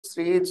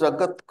Sri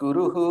Jagat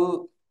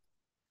Guruhu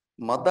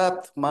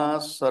Madatma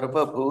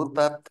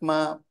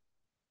Sarvabhutatma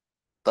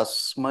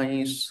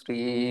Tasmai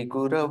Sri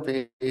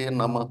Gurave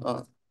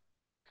Namaha.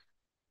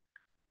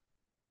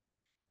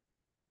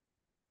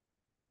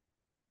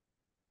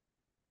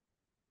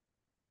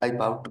 I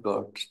bow to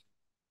God.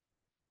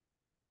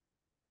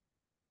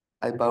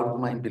 I bow to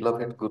my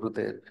beloved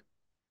Gurudev.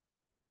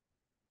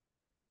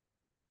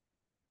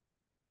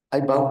 I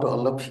bow to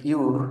all of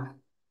you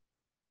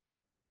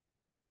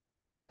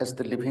as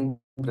the living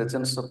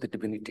presence of the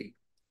divinity.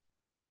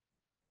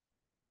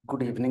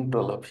 Good evening to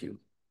all of you.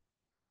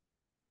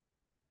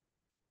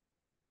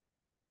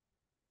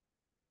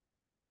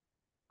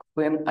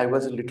 When I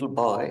was a little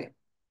boy,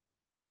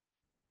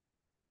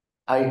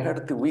 I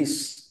had the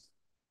wish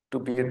to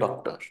be a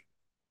doctor.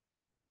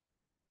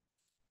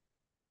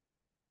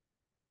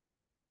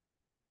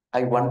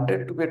 I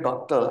wanted to be a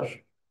doctor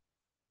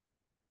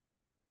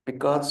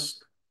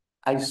because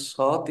I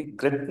saw the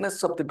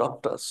greatness of the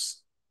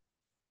doctors,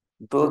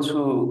 those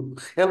who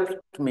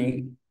helped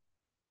me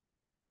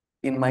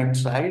in my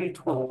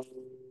childhood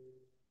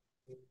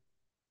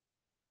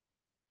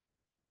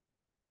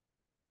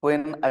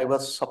when I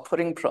was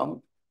suffering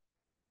from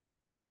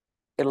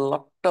a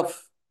lot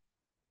of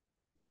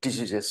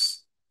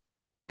diseases.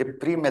 A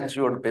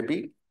premature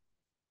baby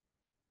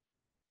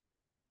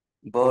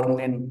born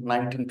in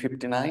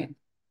 1959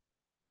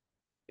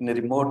 in a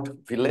remote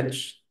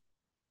village,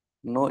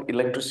 no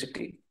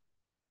electricity.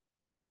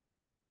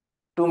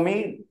 To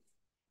me,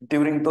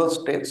 during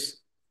those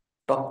days,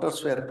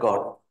 doctors were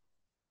God.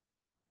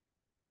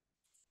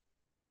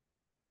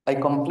 I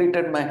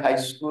completed my high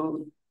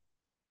school,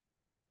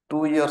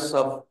 2 years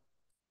of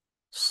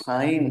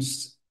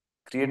science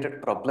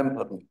created problem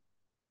for me.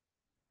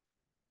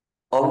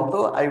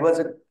 Although I was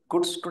a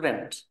good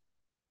student,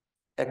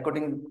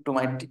 according to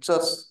my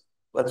teachers,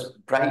 was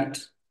bright,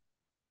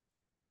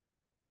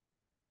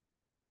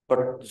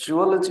 but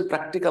zoology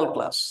practical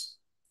class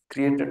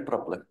created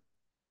problem.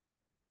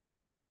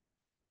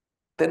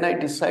 Then I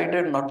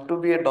decided not to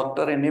be a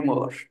doctor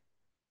anymore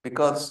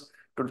because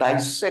to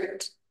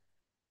dissect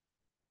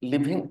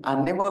living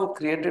animal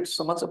created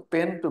so much of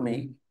pain to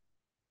me.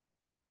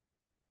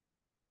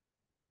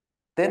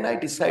 Then I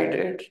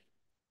decided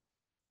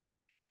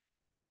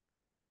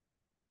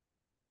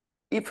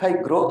if I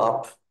grow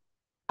up,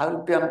 I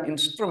will be an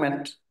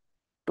instrument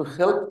to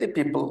help the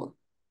people,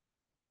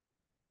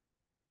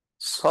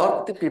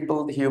 serve the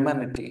people, the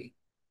humanity,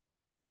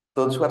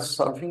 those who are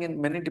serving in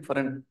many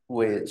different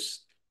ways.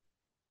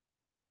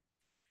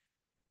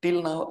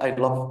 Till now, I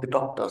love the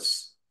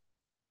doctors.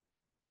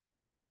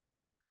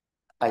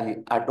 I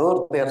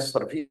adore their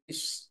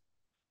service.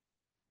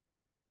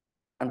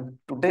 And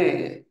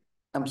today,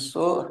 I'm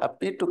so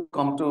happy to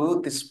come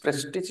to this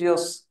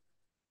prestigious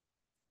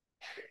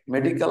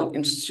medical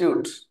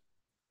institute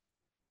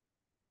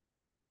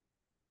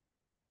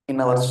in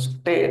our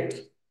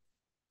state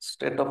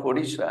of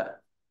Odisha,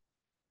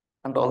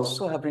 and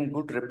also having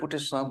good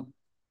reputation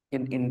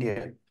in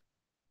India.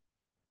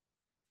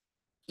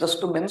 Just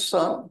to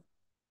mention,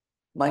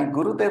 my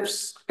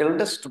Gurudev's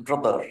eldest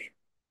brother,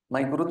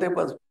 my Gurudev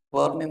was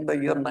born in the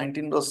year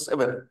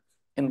 1907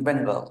 in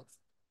Bengal.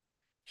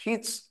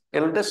 His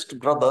eldest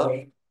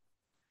brother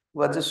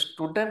was a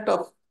student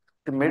of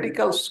the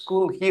medical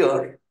school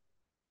here.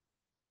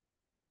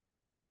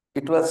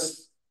 It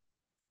was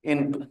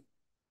in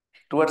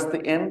towards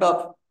the end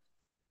of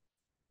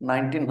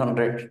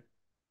 1900,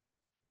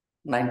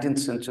 19th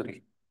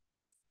century.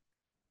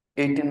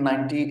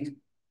 1890,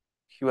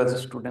 he was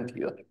a student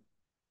here.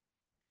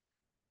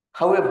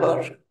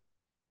 However,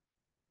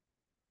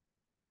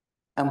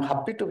 I'm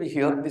happy to be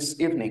here this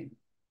evening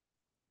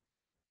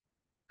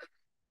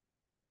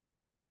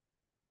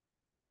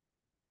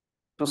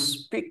to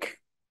speak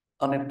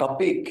on a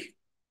topic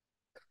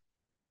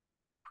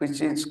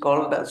which is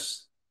called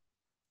as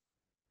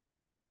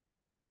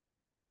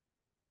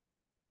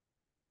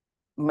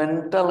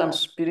mental and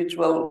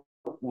spiritual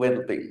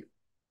well-being.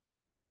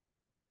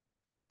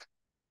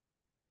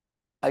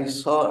 I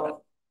saw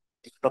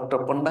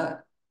Dr.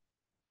 Panda,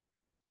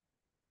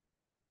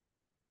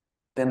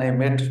 then I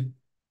met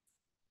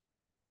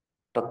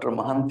Dr.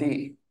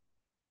 Mahanti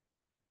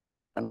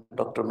and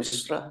Dr.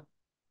 Mishra,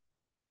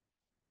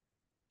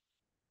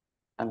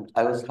 and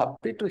I was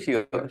happy to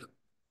hear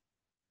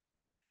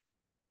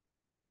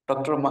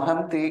Dr.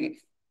 Mahanti,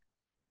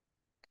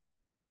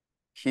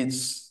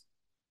 his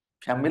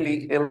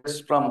family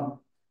hails from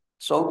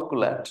South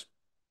Kulat,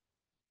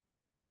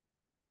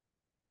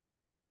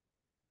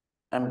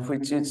 and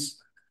which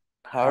is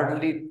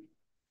hardly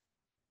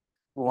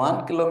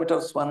 1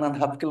 kilometers,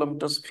 1.5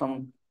 kilometers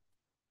from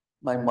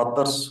my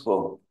mother's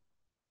home.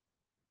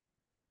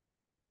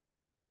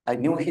 I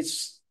knew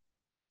his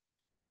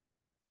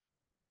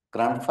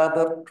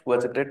grandfather, who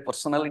was a great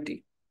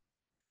personality,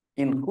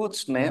 in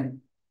whose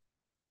name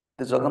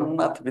the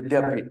Jagannath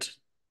Vidyapith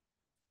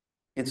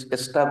is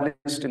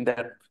established in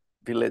that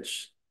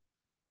village.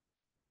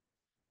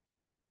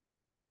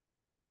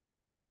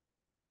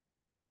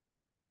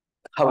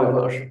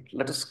 However,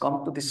 let us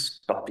come to this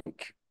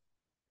topic.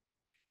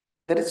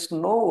 There is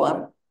no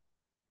one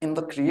in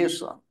the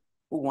creation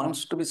who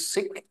wants to be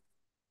sick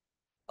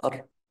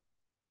or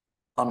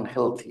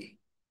unhealthy.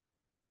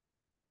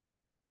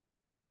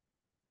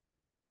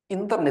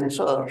 In the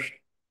nature,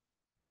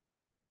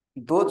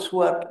 those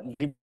who are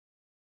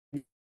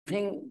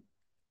living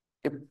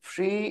a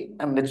free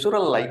and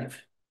natural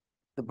life,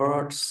 the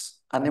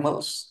birds,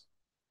 animals,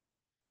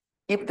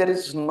 if there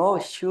is no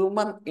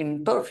human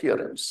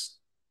interference,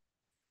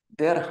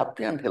 they are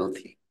happy and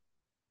healthy.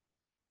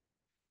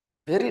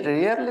 Very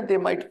rarely they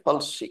might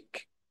fall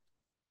sick.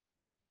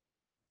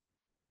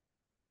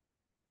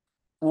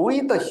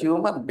 We, the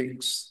human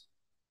beings,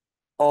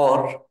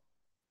 or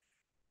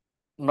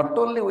not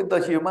only with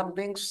the human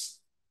beings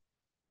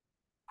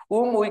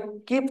whom we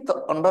keep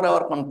under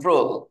our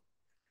control,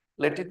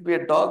 let it be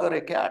a dog or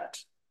a cat,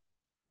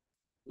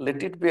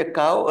 let it be a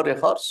cow or a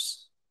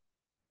horse,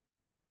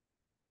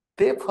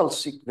 they fall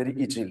sick very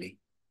easily.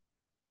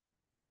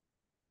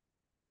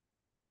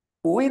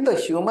 We, the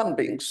human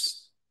beings,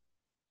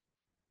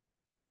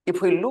 if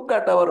we look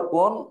at our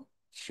own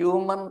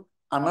human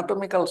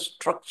anatomical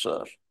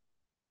structure,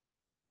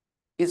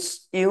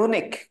 is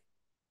unique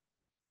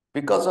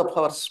because of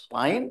our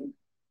spine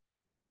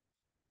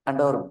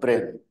and our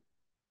brain.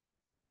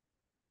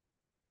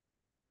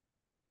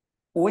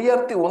 We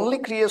are the only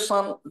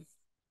creation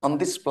on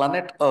this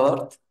planet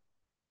Earth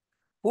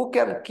who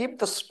can keep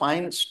the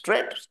spine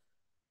straight,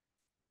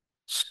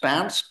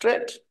 stand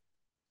straight,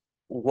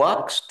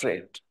 walk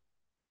straight.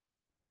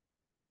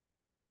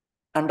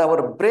 And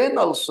our brain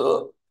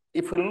also,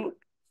 if you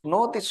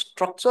know the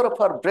structure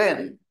of our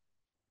brain,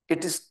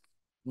 it is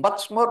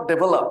much more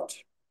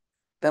developed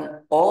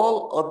than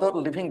all other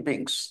living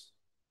beings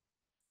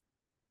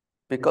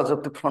because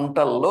of the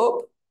frontal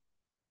lobe.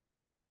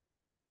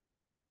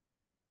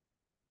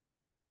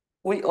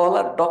 We all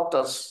are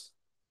doctors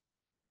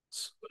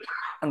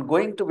and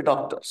going to be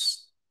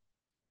doctors.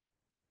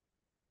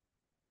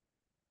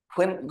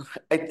 When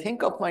I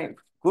think of my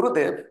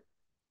Gurudev,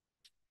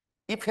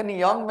 if any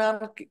young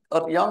man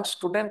or young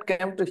student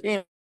came to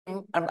him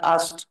and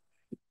asked,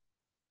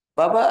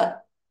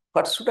 Baba,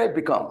 what should I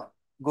become?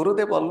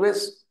 Gurudev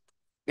always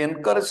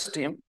encouraged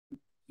him,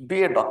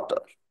 be a doctor.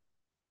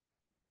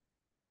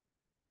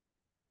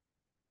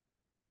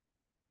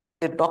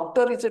 A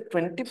doctor is a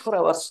 24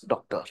 hours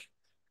doctor.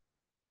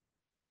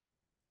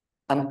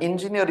 An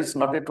engineer is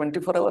not a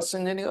 24 hours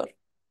engineer.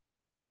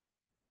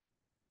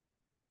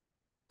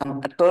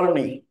 An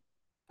attorney,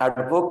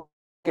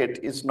 advocate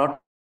is not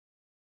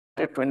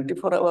a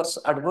 24 hours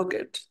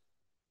advocate.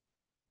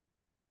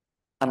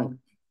 And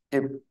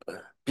a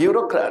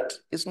bureaucrat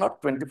is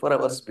not 24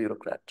 hours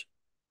bureaucrat.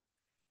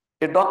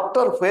 A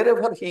doctor,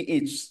 wherever he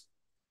is,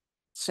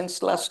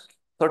 since last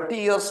 30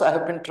 years, I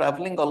have been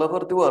traveling all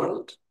over the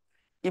world.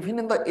 Even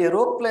in the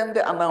aeroplane,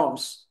 they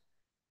announce,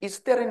 is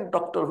there any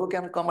doctor who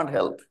can come and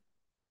help?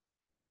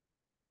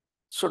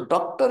 So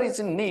doctor is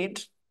in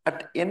need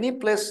at any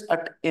place,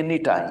 at any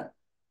time.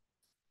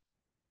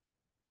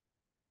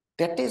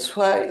 That is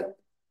why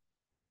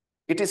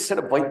it is said,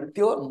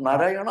 Vaidyo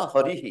Narayana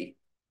Harihi.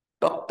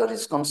 Doctor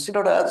is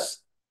considered as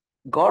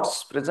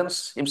God's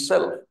presence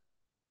himself.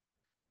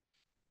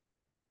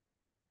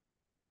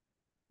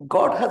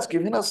 God has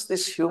given us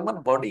this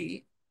human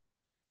body.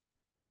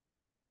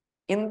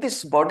 In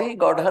this body,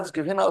 God has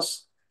given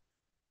us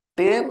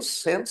 10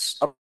 sense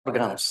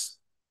organs.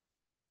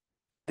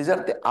 These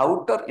are the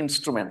outer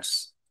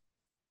instruments.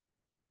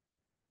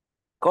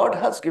 God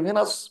has given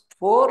us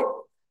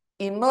 4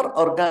 inner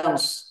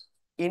organs,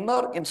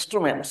 inner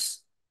instruments.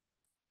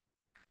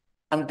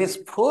 And these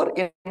 4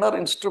 inner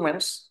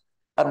instruments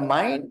are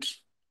mind,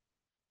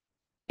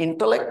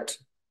 intellect,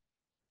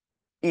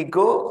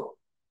 ego,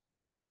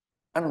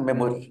 and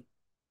memory.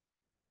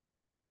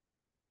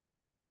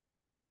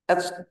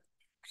 As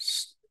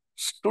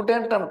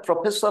students and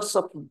professors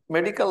of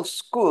medical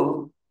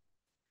school,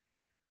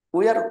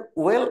 we are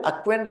well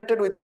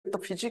acquainted with the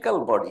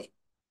physical body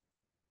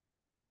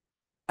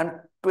and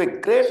to a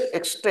great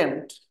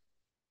extent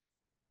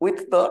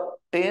with the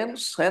 10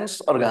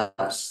 sense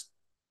organs.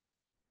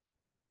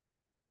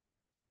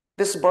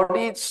 This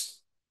body is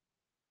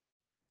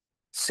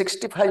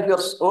 65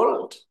 years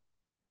old.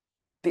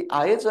 The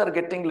eyes are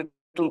getting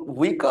little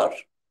weaker.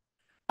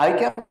 I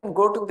can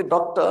go to the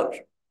doctor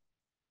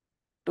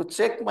to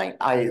check my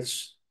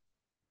eyes.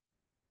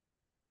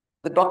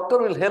 The doctor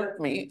will help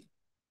me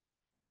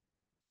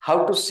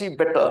how to see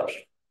better.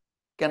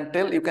 Can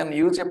tell you can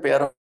use a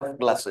pair of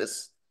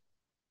glasses.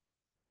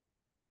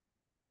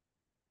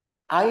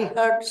 I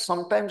had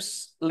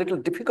sometimes little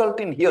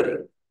difficulty in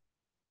hearing.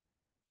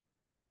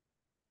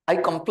 I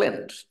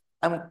complained.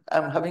 I'm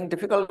having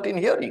difficulty in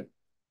hearing.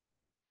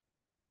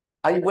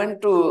 I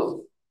went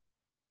to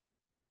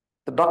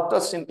the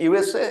doctors in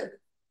USA,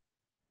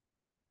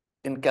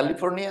 in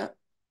California.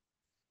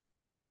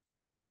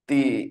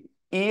 The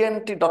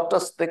ENT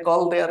doctors, they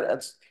call there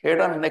as head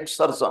and neck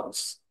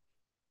surgeons.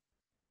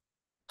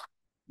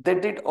 They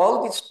did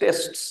all these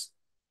tests.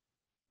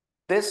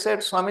 They said,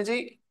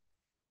 Swamiji,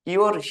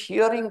 your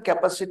hearing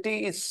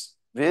capacity is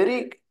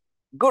very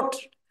good.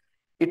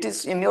 It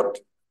is in your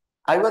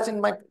I was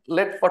in my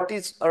late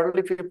 40s,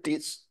 early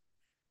 50s.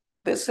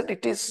 They said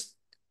it is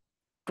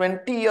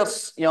 20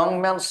 years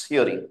young man's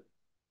hearing.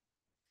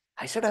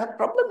 I said, I have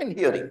problem in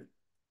hearing.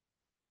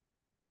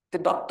 The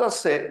doctor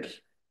said,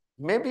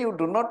 maybe you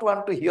do not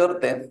want to hear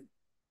them.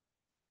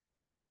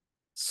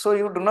 So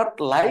you do not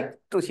like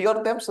to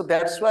hear them. So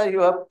that's why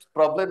you have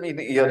problem in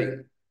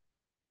hearing.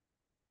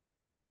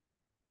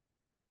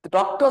 The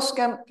doctors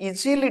can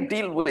easily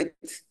deal with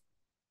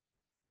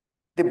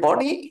the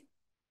body,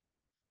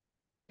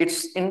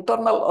 its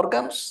internal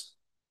organs,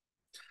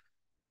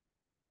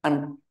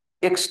 and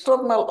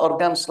external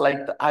organs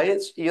like the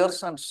eyes,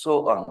 ears, and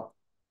so on.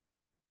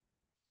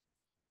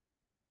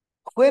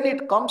 When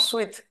it comes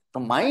with the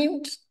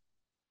mind,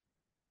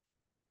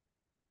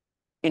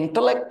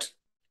 intellect,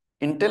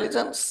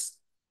 intelligence,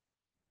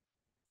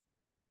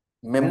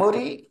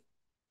 memory,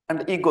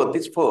 and ego,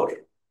 these four.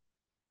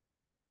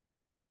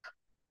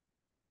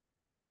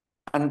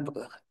 And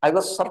I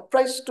was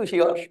surprised to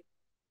hear,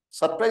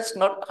 surprised,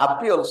 not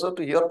happy also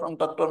to hear from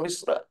Dr.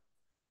 Misra,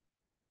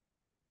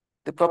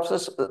 the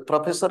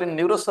professor in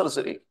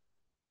neurosurgery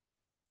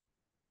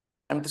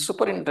and the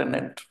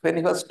superintendent, when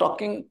he was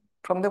talking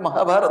from the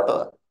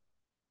Mahabharata.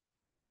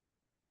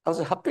 I was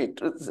happy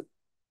to,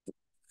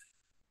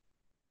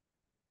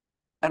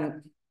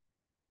 and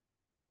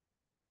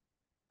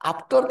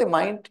after the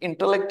mind,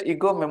 intellect,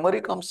 ego,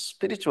 memory comes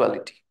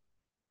spirituality.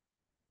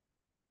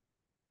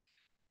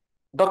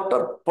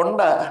 Dr.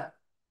 Ponda,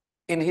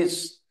 in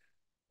his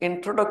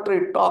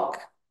introductory talk,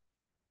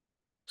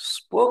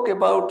 spoke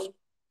about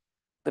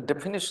the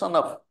definition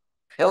of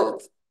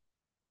health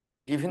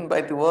given by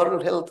the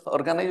World Health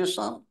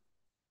Organization,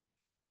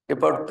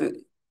 about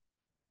the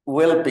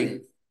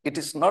well-being. It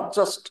is not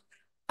just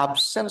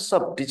absence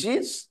of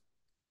disease,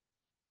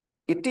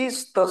 it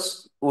is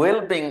thus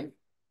well-being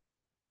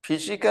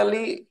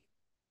physically,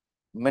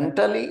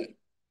 mentally,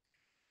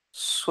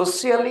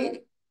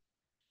 socially,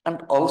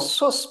 and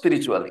also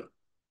spiritually.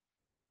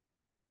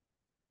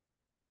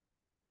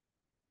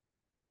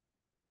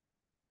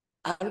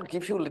 I will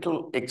give you a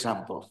little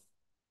example.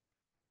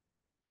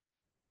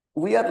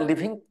 We are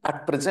living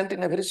at present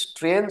in a very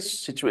strange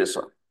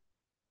situation.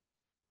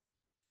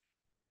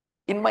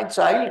 In my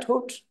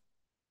childhood,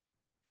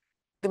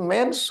 the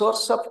main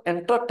source of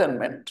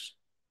entertainment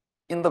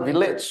in the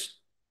village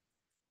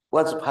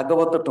was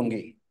Bhagavata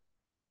Tungi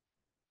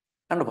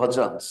and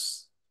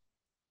bhajans.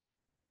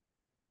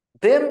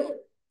 Then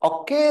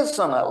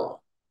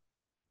occasional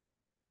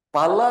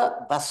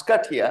Pala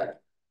Baskatia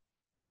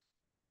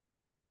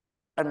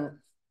and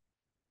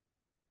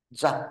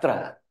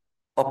Jatra,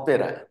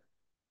 opera.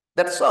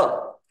 That's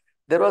all.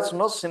 There was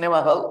no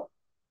cinema hall.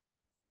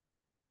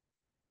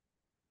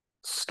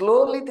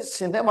 Slowly the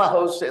cinema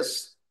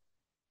houses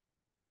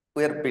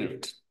were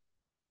built.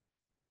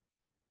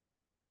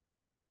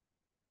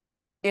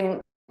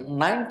 In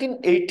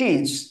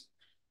 1980s,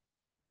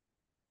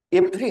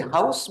 every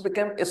house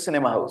became a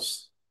cinema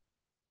house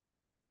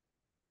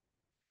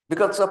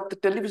because of the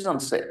television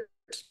set.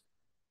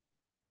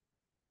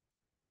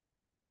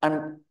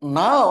 And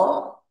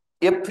now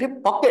every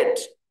pocket,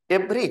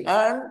 every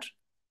hand,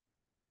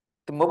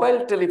 the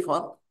mobile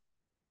telephone.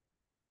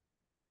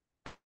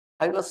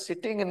 I was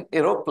sitting in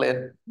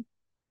aeroplane.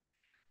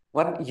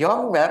 One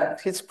young man,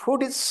 his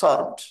food is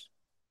served,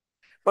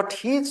 but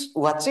he's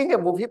watching a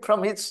movie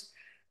from his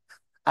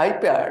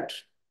iPad,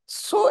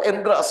 so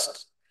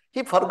engrossed.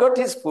 He forgot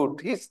his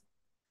food.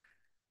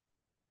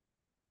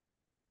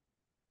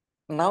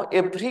 Now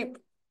every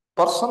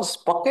person's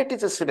pocket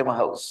is a cinema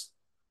house.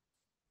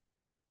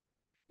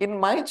 In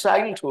my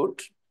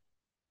childhood,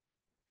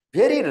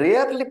 very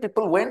rarely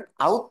people went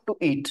out to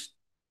eat.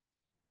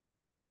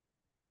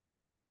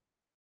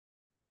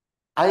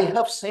 I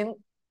have seen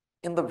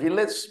in the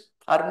village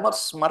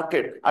farmers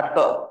market,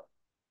 Atta,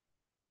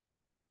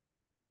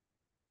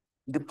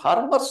 the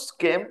farmers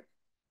came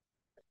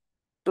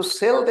to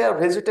sell their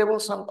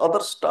vegetables and other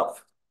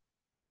stuff.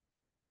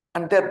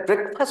 And their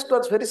breakfast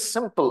was very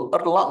simple,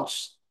 or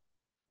lunch.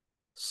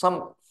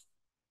 Some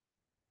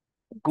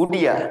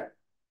gudia.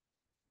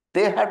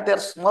 They had their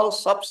small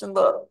shops in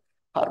the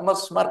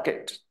farmers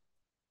market.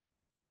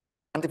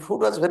 And the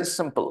food was very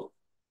simple.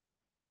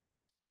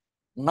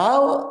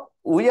 Now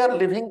we are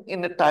living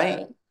in a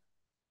time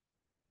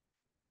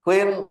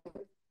when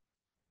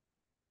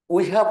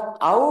we have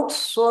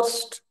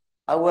outsourced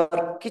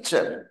our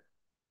kitchen,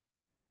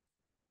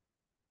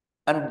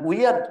 and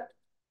we are,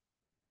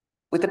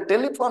 with a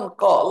telephone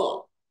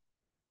call,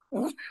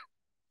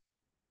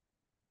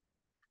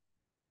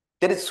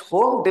 there is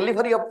home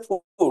delivery of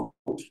food.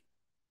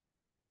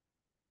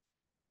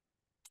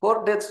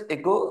 4 days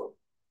ago,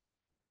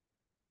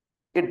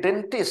 a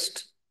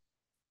dentist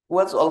who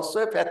was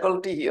also a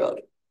faculty here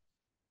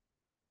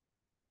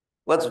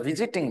was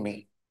visiting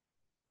me.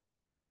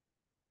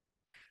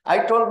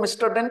 I told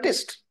Mr.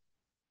 Dentist,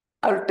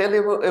 I'll tell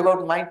you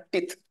about my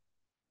teeth.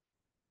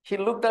 He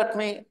looked at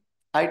me.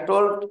 I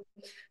told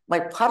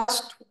my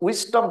first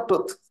wisdom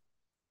tooth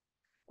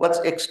was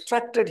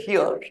extracted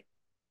here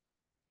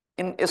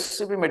in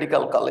SCB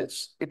Medical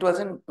College. It was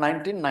in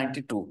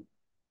 1992.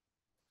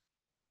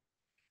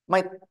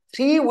 My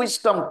three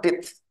wisdom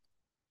teeth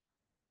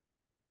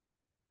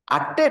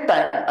at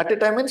a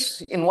time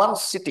means in one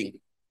sitting,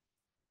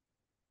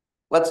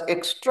 was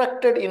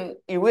extracted in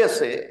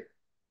USA.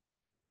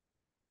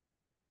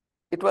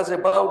 It was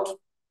about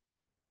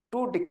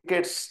 2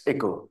 decades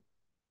ago.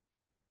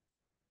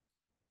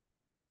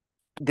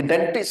 The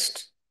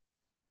dentist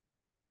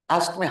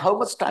asked me, how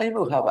much time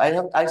you have?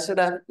 I said,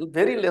 I have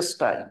very less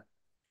time.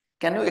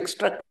 Can you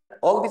extract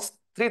all these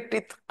three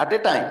teeth at a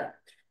time?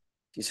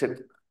 He said,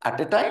 at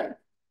a time?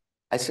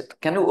 I said,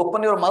 can you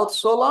open your mouth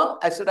so long?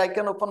 I said, I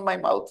can open my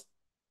mouth.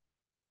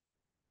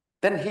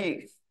 Then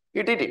he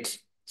did it.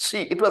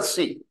 It was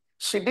she.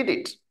 She did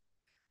it.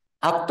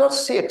 After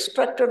she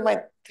extracted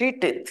my three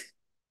teeth,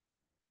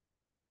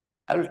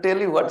 I will tell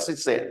you what she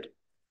said.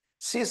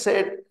 She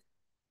said,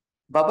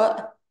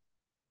 Baba,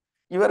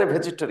 you are a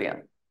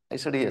vegetarian. I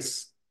said,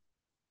 yes.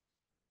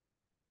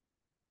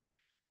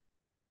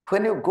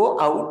 When you go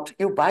out,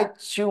 you buy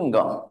chewing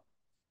gum.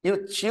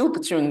 You chew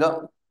the chewing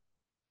gum.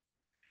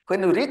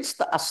 When you reach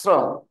the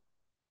ashram,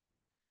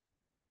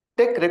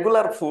 take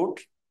regular food,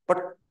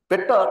 but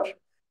better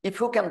if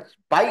you can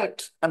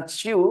bite and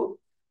chew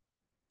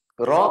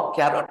raw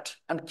carrot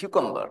and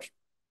cucumber.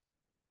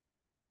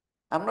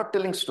 I'm not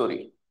telling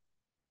story.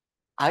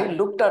 I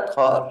looked at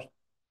her.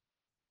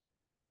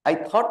 I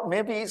thought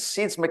maybe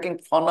she's making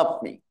fun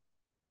of me.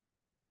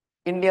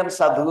 Indian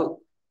sadhu,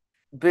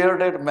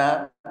 bearded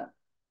man.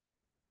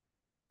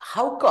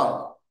 How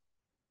come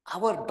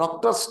our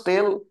doctors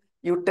tell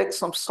you take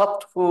some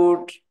soft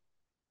food,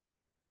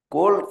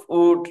 cold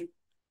food,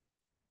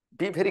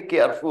 be very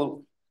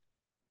careful?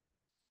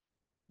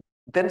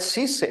 Then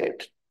she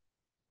said,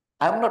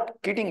 I'm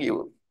not kidding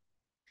you.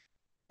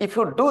 If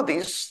you do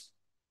this,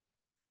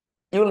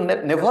 you will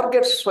never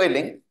get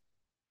swelling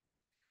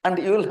and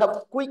you will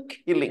have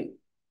quick healing.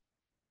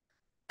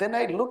 Then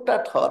I looked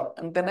at her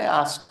and then I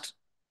asked,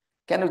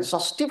 can you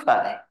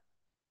justify?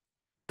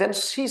 Then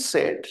she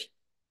said,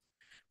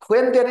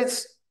 when there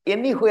is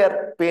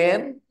anywhere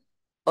pain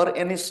or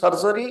any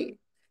surgery,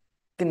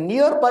 the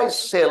nearby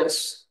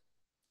cells,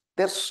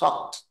 they're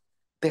shocked.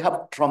 They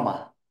have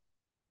trauma.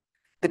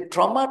 The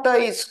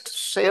traumatized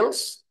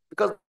cells,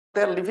 because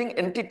they're living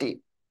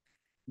entity,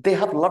 they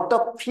have a lot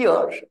of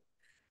fear.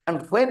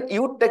 And when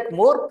you take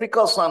more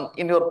precaution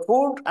in your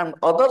food and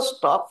other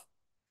stuff,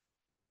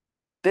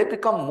 they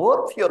become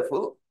more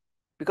fearful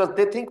because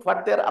they think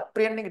what they're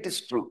apprehending, it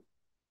is true.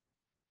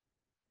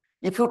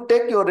 If you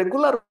take your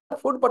regular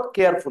food, but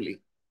carefully,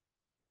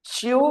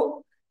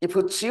 chew, if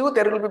you chew,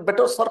 there will be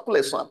better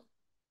circulation.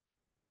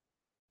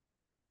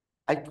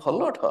 I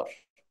followed her.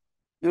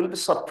 You will be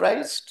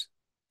surprised.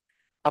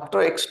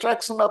 After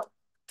extraction of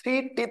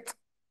three teeth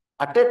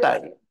at a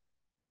time,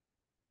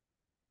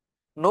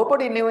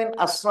 nobody knew in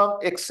ashram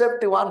except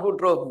the one who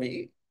drove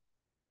me.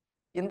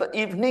 In the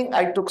evening,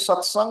 I took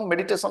satsang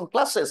meditation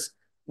classes.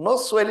 No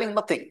swelling,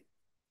 nothing.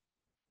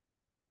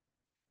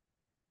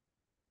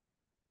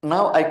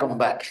 Now I come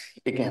back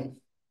again.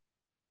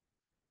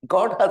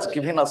 God has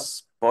given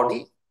us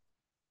body,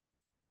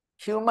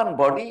 human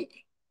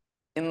body.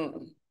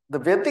 In the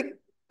Vedic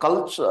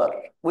culture,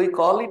 we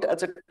call it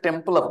as a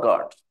temple of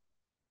God.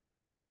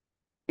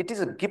 It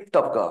is a gift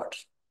of God.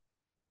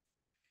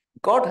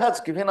 God has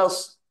given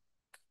us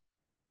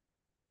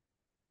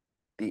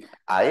the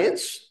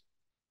eyes,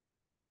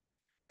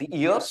 the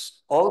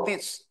ears, all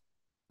these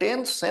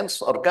 10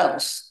 sense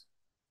organs.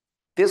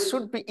 They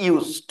should be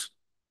used.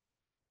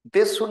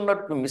 They should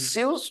not be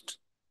misused,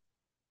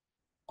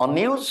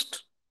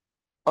 unused,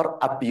 or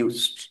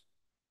abused.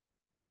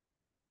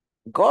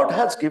 God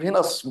has given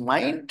us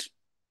mind,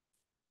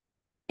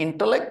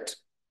 intellect,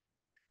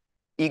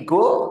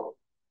 ego,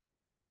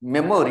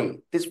 memory,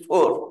 these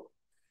four.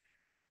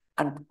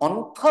 And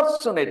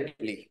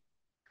unfortunately,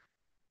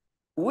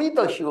 we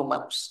the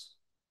humans,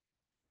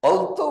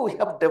 although we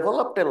have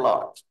developed a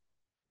lot,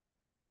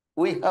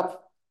 we have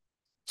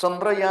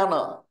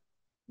Chandrayana,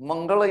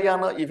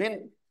 Mangalayana,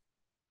 even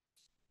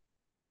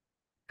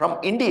from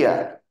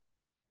India,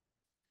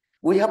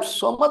 we have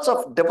so much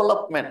of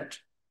development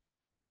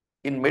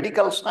in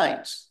medical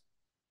science,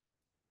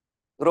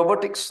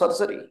 robotic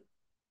surgery,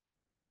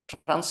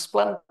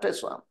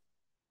 transplantation,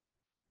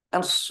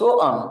 and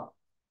so on.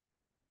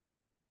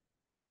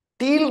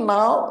 Till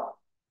now,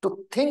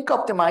 to think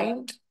of the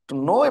mind, to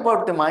know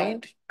about the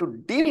mind, to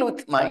deal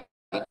with mind,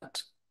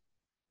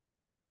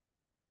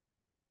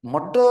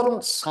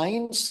 modern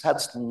science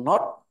has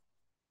not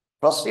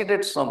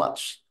proceeded so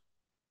much.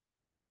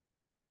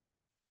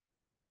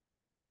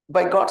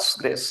 By God's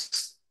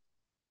grace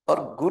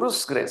or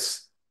Guru's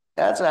grace,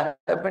 as I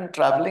have been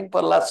traveling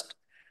for last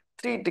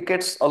 3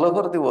 decades all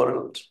over the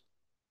world,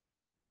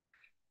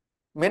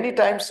 many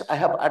times I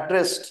have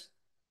addressed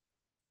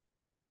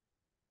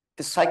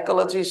the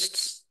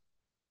psychologists,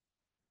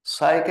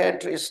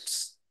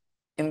 psychiatrists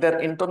in their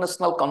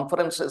international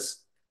conferences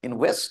in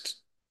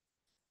West.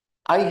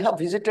 I have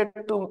visited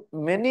to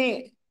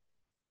many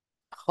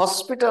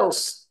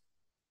hospitals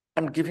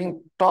and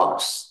giving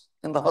talks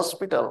in the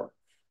hospital.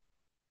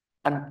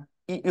 And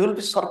you will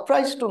be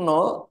surprised to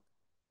know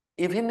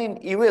even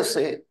in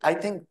USA, I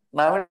think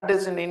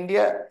nowadays in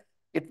India,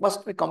 it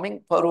must be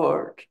coming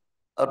forward,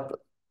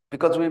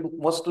 because we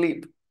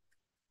mostly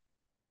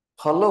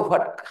follow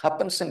what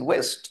happens in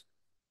West.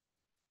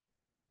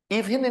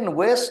 Even in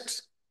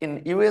West,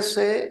 in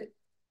USA,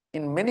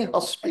 in many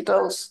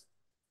hospitals,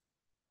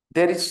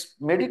 there is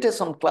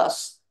meditation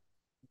class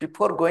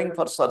before going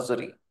for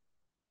surgery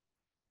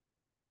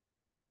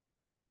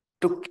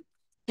to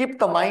keep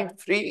the mind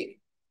free,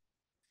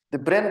 the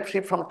brain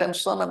free from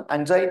tension and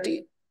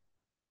anxiety.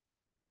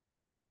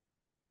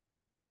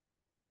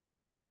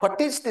 What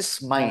is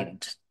this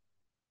mind?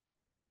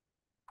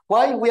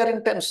 Why we are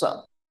in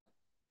tension?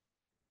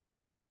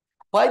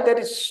 Why there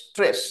is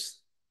stress?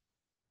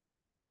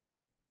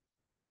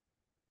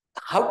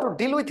 How to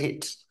deal with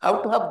it?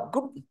 How to have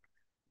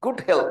good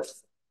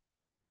health?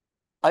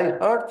 I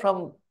heard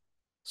from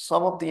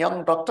some of the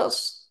young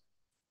doctors.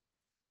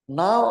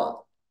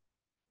 Now,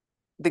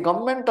 the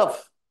government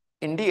of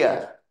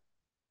India,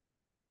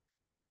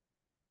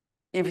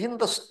 even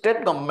the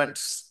state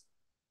governments,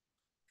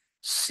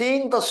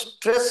 seeing the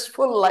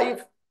stressful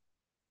life,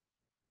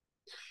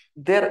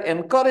 they're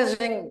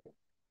encouraging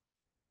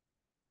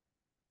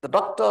the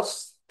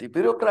doctors, the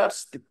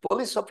bureaucrats, the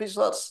police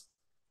officers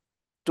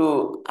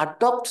to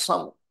adopt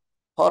some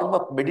form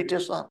of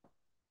meditation,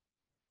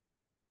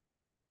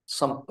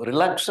 some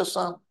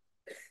relaxation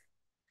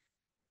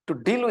to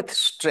deal with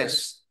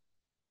stress.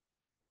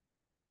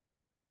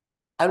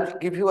 I will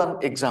give you an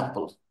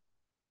example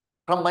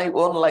from my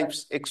own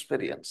life's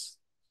experience.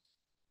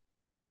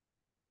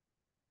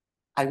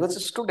 I was a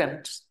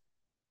student,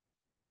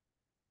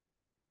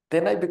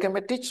 then I became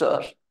a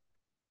teacher.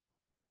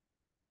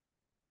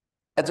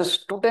 As a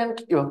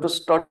student, you have to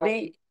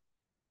study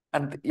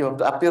and you have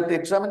to appear the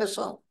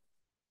examination.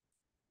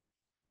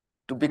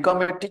 To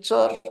become a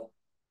teacher,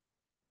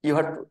 you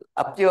have to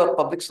appear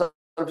Public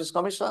Service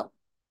Commission.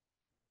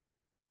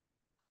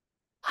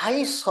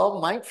 I saw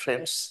my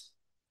friends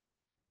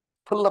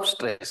full of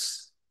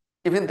stress,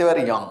 even they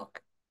were young.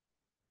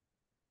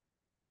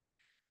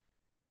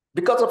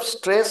 Because of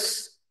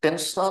stress,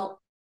 tension,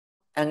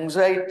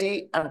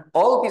 anxiety, and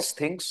all these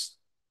things,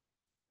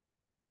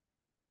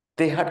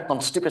 they had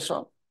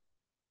constipation.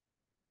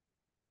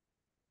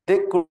 They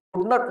could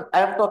not, I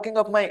am talking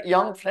of my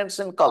young friends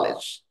in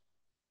college.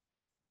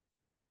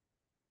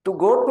 To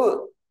go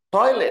to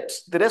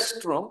toilets, the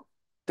restroom,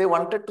 they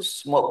wanted to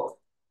smoke.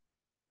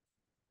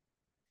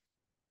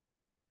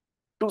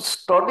 To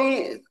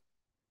study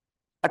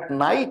at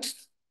night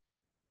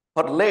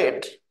or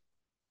late,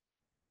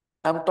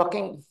 I'm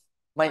talking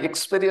my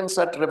experience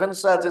at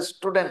Ravenshaw as a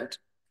student,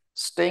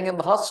 staying in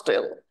the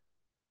hostel.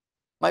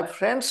 My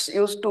friends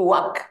used to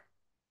walk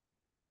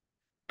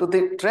to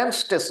the train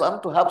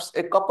station to have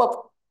a cup of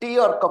tea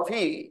or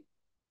coffee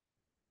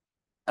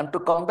and to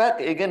come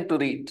back again to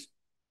read.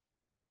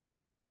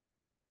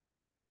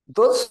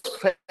 Those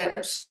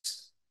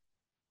friends,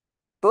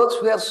 those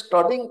who are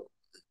studying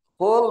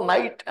whole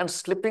night and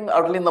sleeping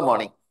early in the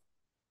morning,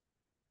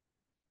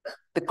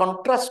 the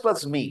contrast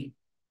was me.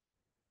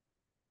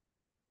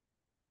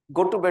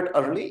 Go to bed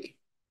early,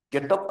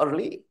 get up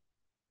early,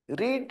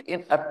 read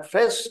in at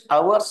fresh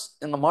hours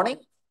in the morning.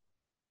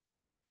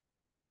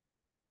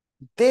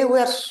 They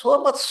were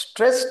so much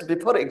stressed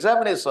before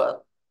examination.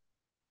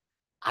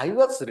 I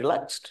was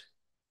relaxed.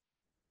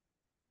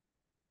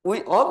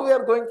 We all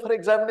were going for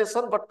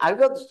examination, but I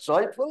was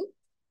joyful.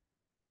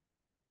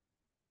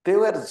 They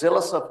were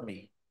jealous of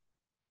me.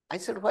 I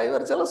said, why you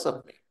are jealous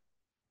of me?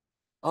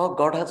 Oh,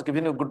 God has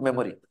given you good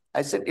memory.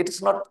 I said, it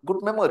is not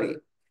good memory.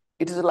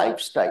 It is a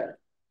lifestyle.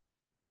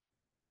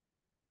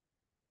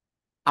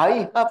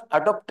 I have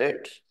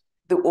adopted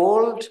the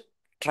old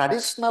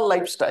traditional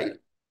lifestyle.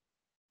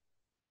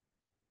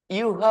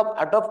 You have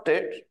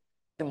adopted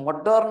the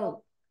modern,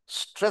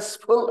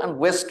 stressful and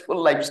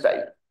wasteful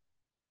lifestyle.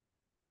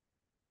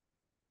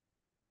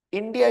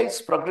 India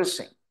is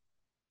progressing.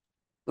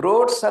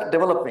 Roads are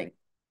developing.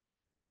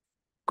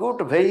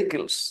 Good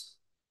vehicles.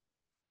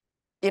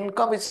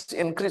 Income is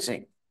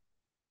increasing.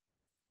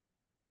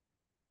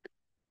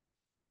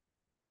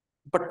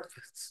 But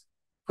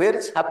where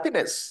is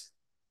happiness?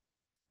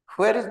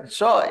 Where is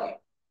joy?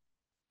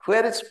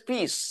 Where is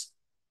peace?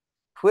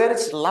 Where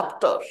is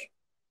laughter?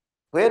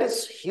 Where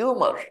is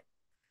humor?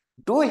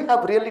 Do we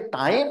have really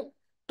time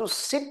to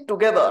sit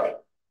together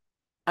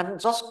and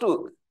just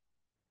to...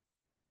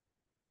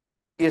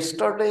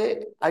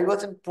 Yesterday, I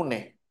was in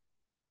Pune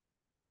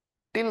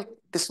till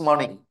this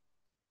morning.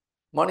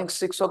 Morning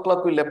 6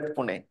 o'clock, we left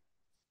Pune.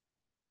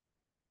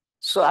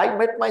 So I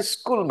met my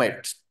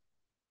schoolmates.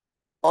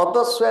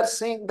 Others were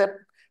saying that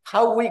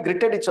how we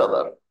greeted each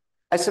other.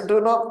 I said, do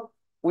you know,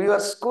 we were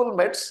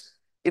schoolmates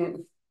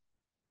in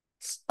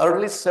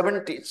early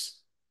 70s.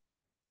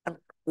 And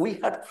we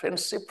had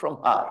friendship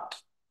from heart.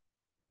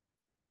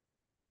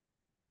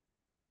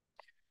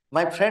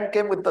 My friend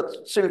came with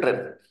the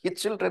children,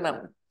 his children,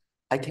 and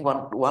I think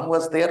one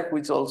was there who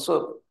is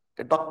also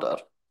a doctor.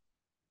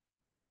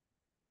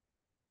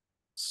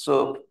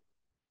 So,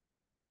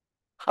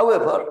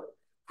 however,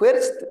 where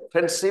is the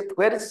friendship?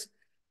 Where is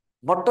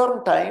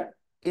modern time?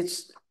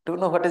 is, do you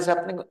know what is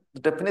happening? The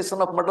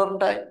definition of modern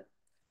time?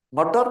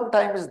 Modern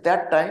time is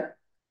that time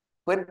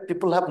when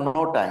people have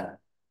no time.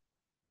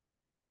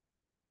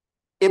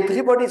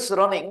 Everybody is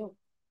running.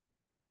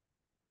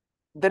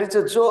 There is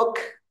a joke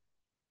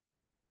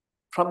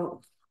from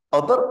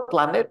other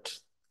planet.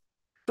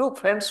 Two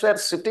friends were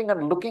sitting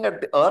and looking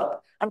at the earth,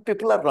 and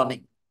people are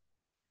running.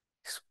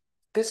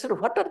 They said,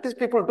 what are these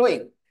people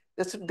doing?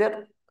 They said,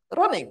 they're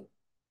running.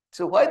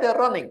 So why they're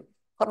running?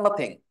 For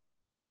nothing.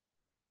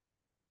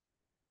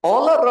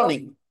 All are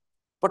running.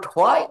 But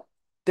why?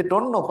 They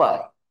don't know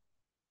why.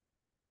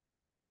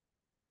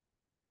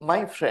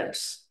 My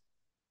friends,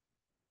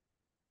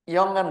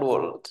 young and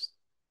old,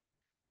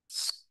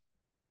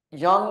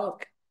 young,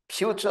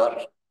 future,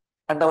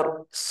 and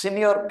our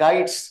senior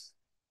guides,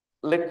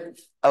 like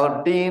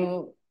our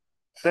dean,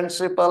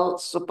 principal,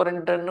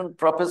 superintendent,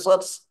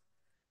 professors,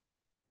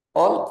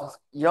 all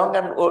young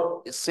and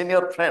old,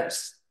 senior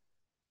friends.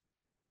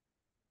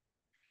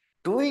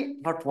 Do we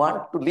not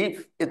want to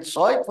live a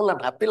joyful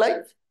and happy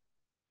life?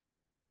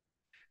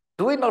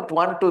 Do we not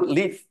want to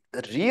live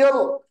a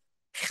real,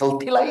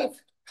 healthy life?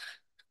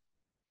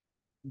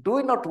 Do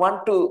we not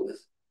want to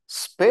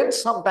spend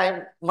some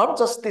time, not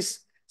just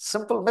this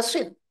simple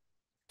machine,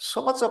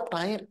 so much of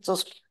time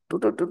just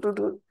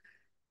do.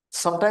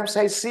 Sometimes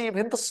I see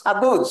even the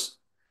sadhus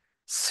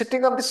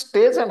sitting on the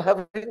stage and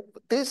having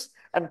this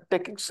and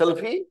taking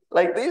selfie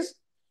like this.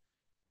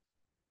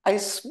 I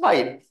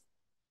smile.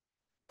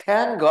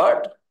 Thank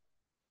God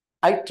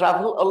I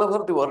travel all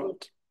over the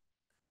world.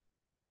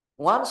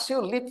 Once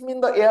you leave me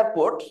in the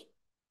airport,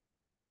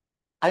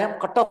 I am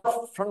cut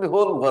off from the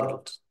whole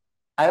world.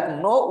 I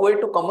have no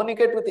way to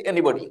communicate with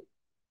anybody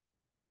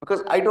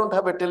because I don't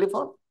have a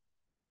telephone.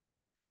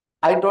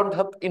 I don't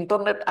have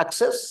internet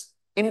access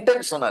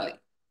intentionally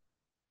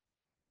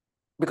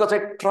because I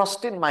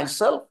trust in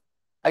myself.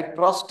 I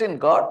trust in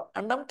God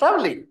and I'm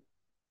traveling.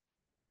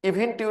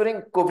 Even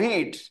during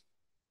COVID,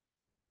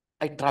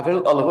 I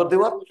traveled all over the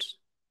world.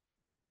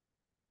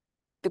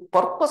 The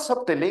purpose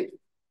of telling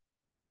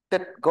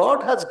that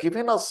God has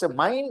given us a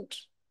mind,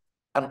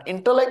 an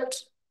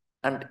intellect,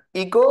 and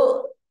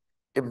ego,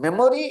 a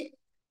memory,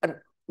 and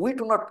we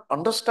do not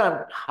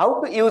understand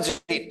how to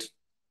use it.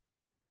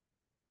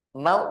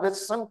 Now, with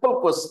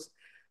simple question,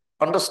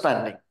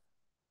 understanding.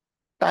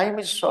 Time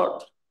is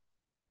short.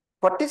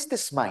 What is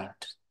this mind?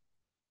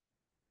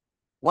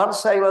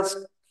 Once I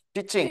was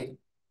teaching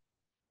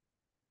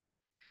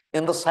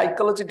in the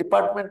psychology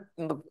department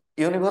in the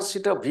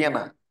University of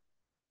Vienna.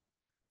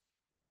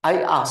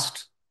 I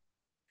asked,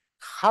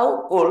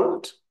 how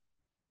old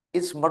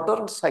is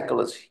modern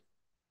psychology?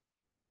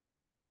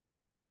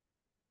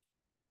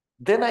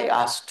 Then I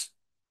asked,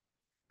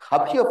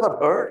 have you ever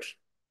heard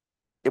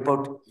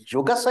about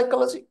yoga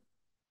psychology?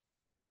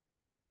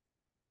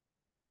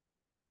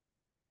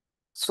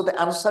 So the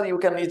answer you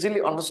can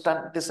easily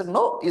understand. They said,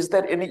 no, is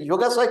there any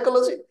yoga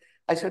psychology?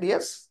 I said,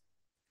 yes.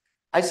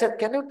 I said,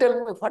 can you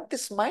tell me what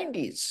this mind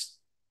is?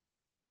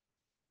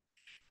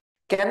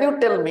 Can you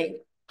tell me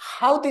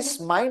how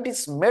this mind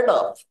is made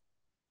of?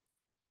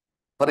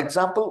 For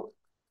example,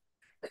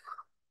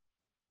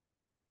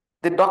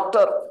 the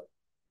doctor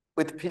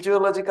with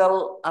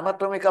physiological,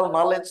 anatomical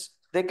knowledge,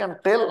 they can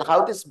tell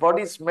how this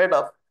body is made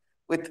of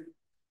with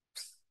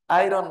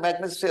iron,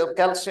 magnesium,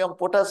 calcium,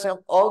 potassium,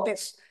 all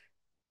these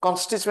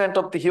constituent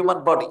of the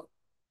human body.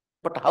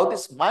 But how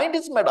this mind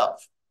is made of?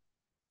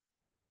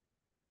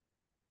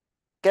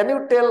 Can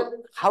you tell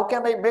how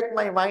can I make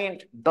my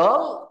mind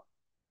dull,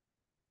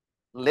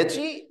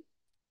 lazy,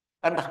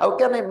 and how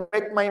can I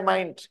make my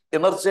mind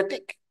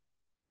energetic?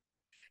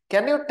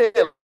 Can you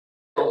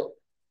tell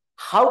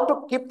how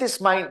to keep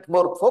this mind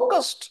more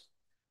focused,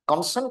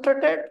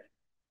 concentrated,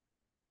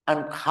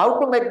 and how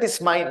to make this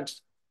mind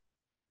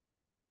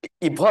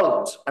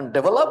evolved and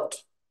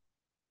developed?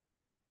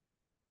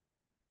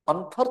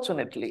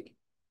 Unfortunately,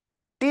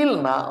 till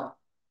now,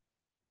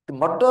 the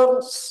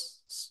modern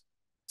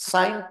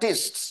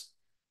scientists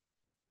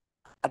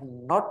are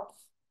not,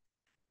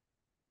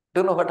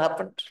 do you know what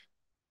happened?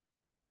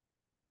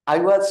 I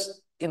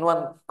was in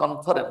one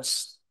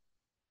conference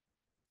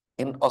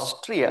in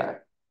Austria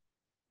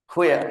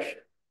where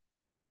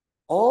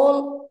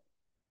not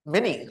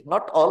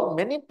all,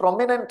 many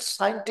prominent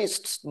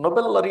scientists,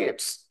 Nobel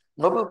laureates,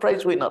 Nobel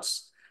Prize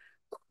winners,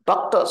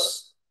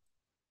 doctors,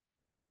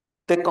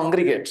 they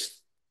congregate.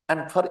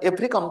 And for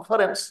every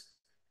conference,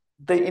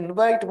 they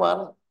invite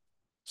one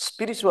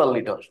spiritual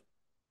leader.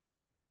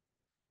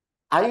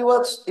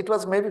 It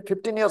was maybe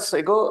 15 years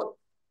ago,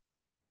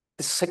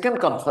 the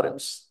second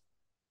conference.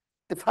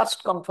 The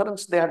first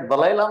conference, they had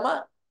Dalai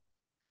Lama.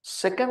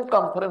 Second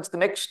conference, the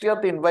next year,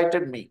 they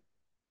invited me.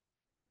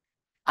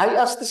 I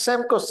asked the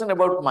same question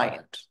about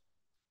mind.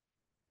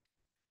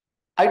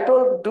 I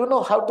told, do you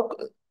know how to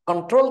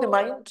control the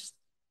mind?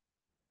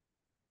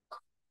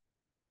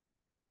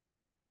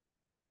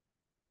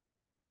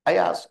 I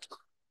asked.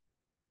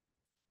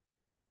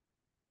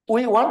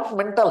 We want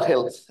mental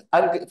health.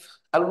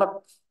 I'll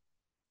not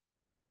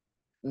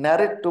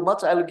narrate too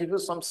much. I'll give you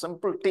some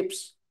simple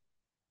tips.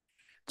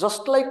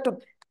 Just like to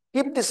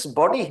keep this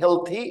body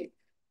healthy,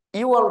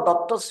 you all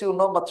doctors, you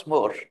know much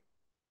more.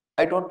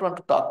 I don't want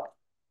to talk.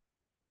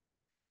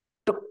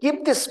 To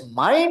keep this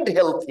mind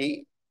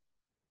healthy,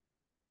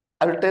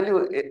 I will tell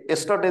you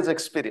yesterday's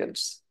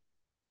experience.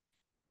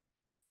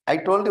 I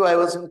told you I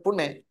was in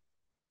Pune.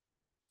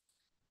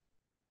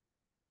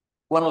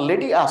 One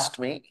lady asked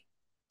me,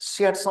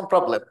 she had some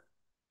problem.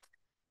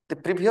 The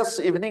previous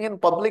evening in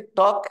public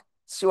talk,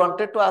 she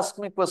wanted to ask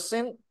me a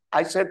question.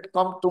 I said,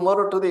 come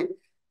tomorrow to the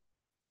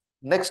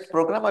next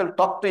program, I will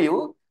talk to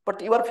you,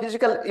 but you are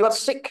physical, you are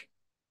sick.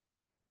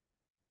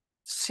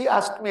 She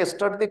asked me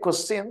yesterday the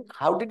question,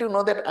 how did you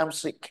know that I'm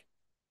sick?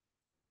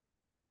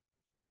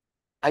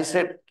 I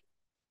said,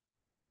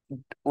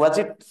 was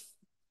it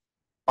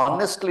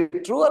honestly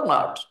true or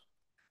not?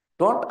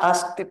 Don't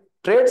ask the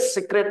trade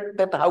secret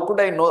that how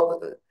could I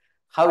know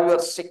how you are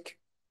sick?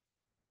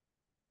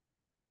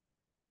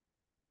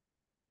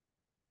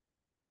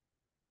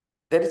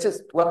 There is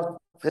just one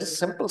very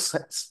simple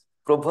sense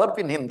proverb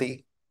in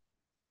Hindi.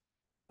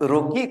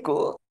 रोगी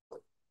को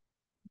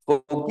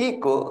भोगी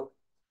को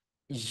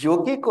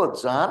योगी को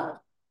जान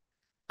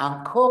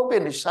आंखों पे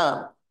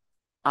निशान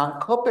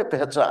आंखों पे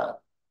पहचान.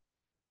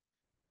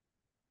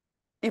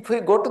 If we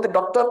go to the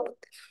doctor,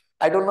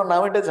 I don't know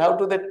nowadays how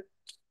do they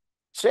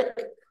check.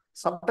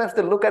 Sometimes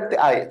they look at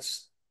the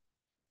eyes.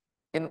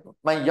 In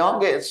my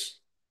young age,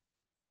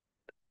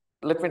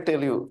 let me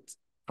tell you,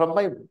 from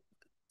my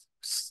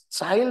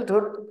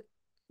childhood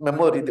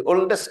memory, the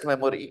oldest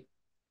memory,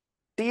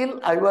 till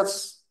I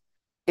was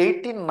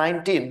 18,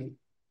 19,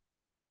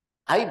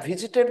 I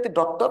visited the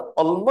doctor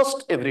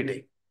almost every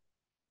day.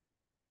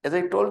 As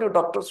I told you,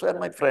 doctors were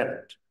my friend.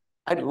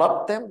 I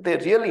loved them. They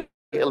really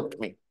helped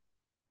me.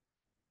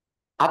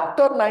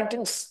 After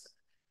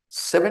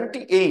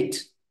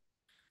 1978,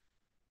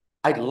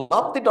 I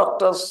loved the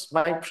doctors.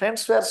 My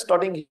friends were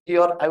studying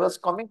here. I was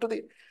coming to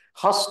the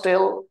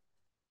hostel,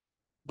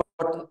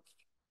 but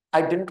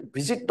I didn't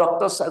visit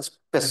doctors as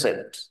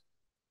patients.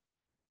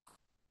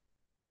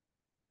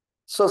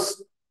 So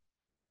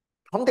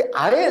from the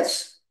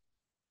eyes,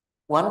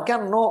 one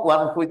can know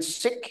one who is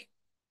sick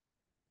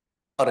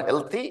or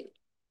healthy,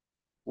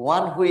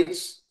 one who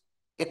is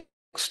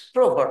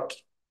extrovert,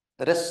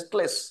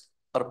 restless,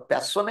 or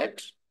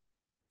passionate,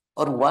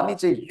 or one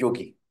is a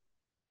yogi.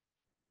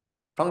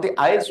 From the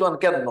eyes, one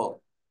can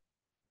know.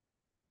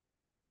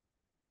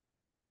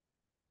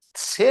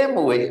 Same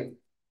way,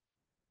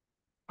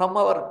 from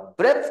our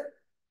breath,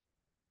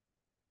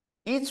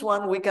 each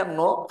one we can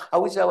know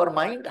how is our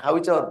mind, how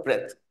is our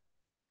breath.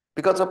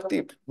 Because of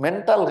the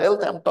mental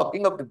health, I'm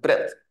talking of the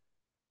breath.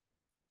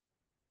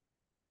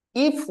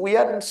 If we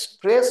are in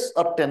stress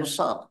or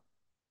tension,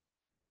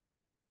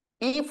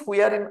 if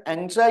we are in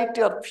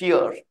anxiety or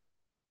fear,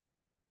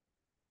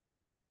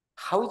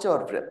 how is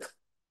our breath?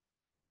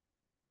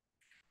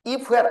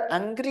 If we are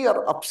angry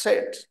or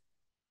upset,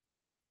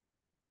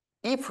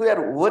 if we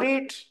are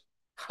worried,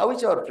 how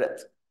is our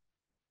breath?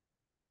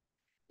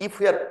 If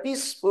we are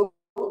peaceful,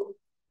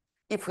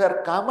 if we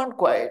are calm and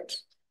quiet,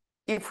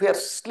 if we are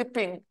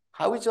sleeping,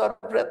 how is our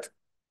breath?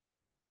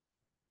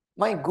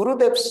 My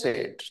Gurudev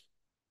said,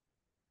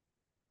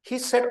 he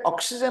said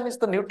oxygen is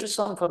the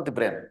nutrition for the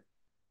brain.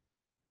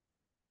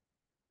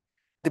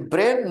 The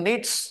brain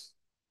needs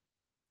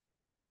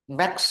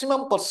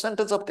maximum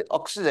percentage of the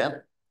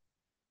oxygen,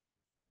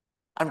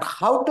 and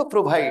how to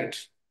provide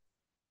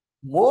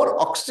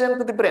more oxygen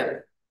to the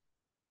brain.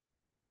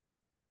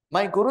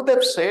 My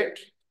Gurudev said,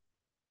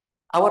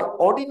 our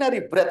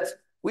ordinary breath,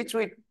 which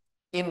we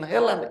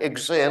inhale and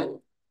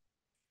exhale,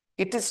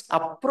 it is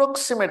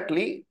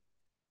approximately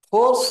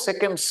 4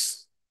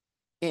 seconds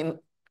in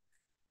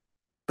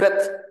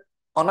breath,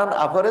 on an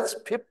average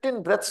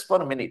 15 breaths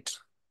per minute.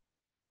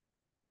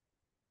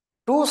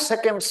 2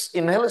 seconds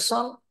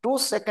inhalation, 2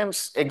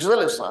 seconds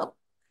exhalation.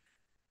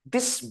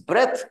 This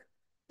breath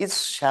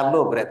is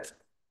shallow breath.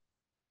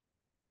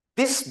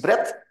 This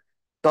breath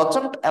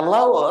doesn't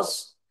allow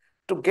us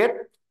to get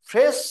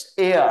fresh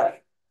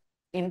air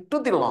into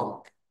the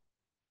lung.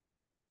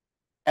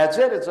 As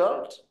a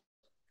result,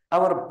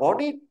 our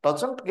body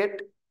doesn't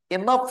get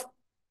enough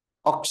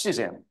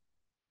oxygen.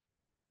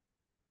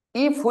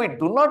 If we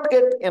do not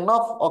get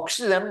enough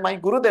oxygen, my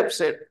Gurudev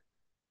said,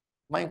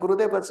 my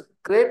Gurudev was a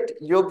great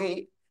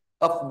yogi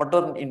of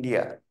modern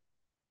India.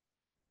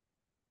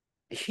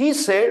 He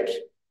said,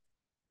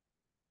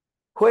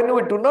 when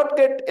we do not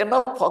get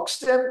enough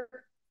oxygen,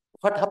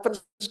 what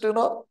happens, do you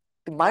know?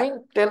 The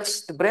mind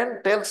tells, the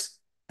brain tells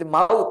the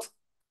mouth,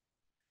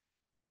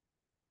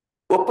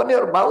 open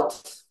your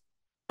mouth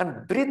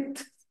and breathe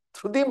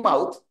through the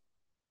mouth,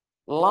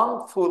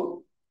 lung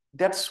full.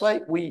 That's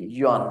why we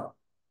yawn.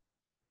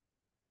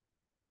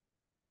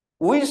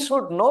 We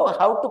should know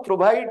how to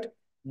provide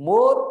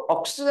more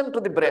oxygen to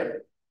the brain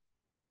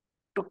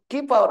to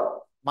keep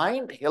our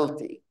mind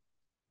healthy.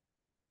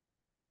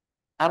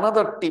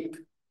 Another tip,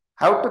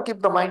 how to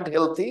keep the mind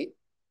healthy?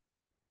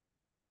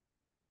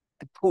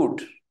 The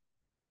food.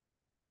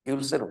 You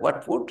will say,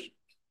 what food?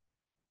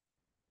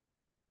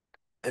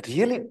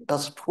 Really,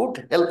 does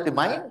food help the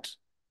mind?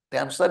 The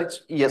answer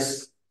is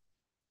yes.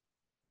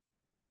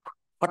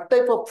 what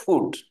type of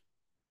food?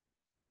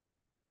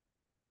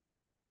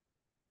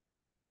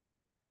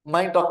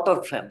 My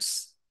doctor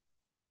friends,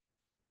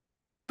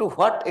 to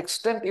what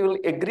extent you will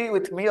agree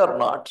with me or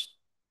not,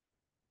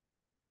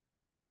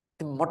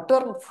 the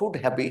modern food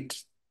habit,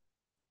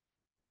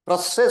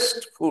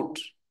 processed food,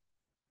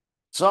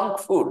 junk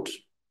food,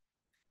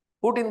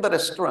 food in the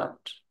restaurant,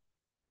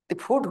 the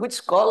food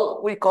which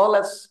we call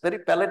as very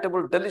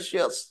palatable,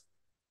 delicious,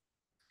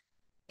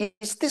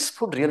 is this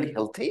food really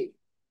healthy?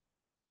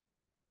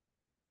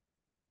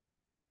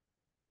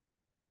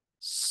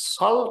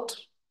 Salt,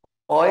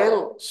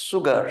 oil,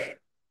 sugar,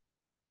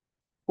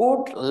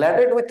 food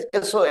laden with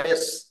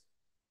SOS,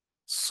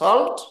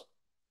 salt,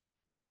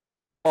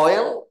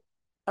 oil,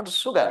 and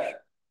sugar.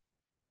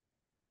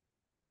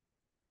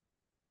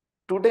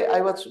 Today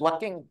I was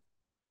walking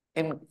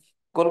in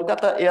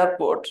Kolkata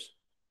airport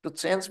to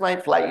change my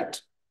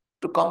flight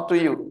to come to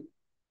you.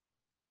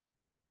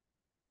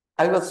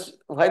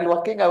 While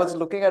walking, I was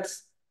looking at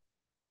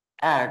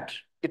ad.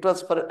 It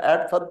was for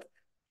ad for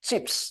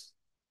chips.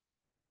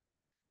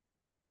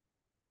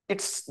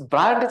 Its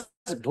brand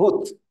is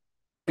Bhoot,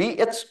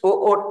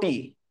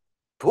 Bhoot,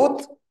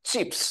 Bhoot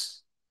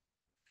chips.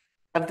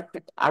 And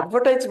the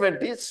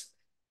advertisement is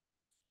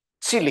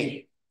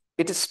chili.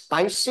 It is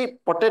spicy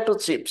potato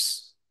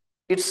chips.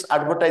 Its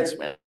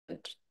advertisement.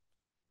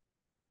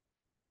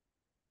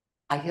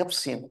 I have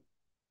seen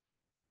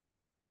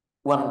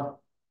one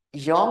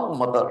young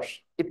mother,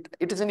 it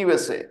is in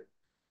USA,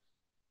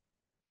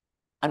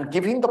 and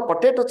giving the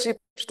potato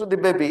chips to the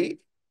baby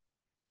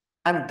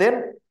and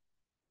then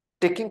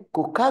taking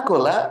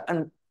Coca-Cola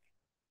and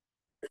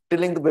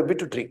telling the baby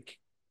to drink.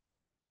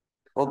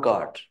 Oh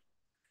God.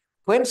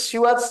 When she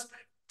was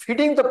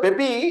feeding the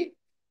baby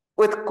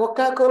with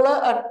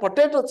Coca-Cola and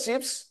potato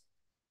chips,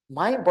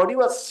 my body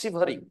was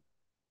shivering,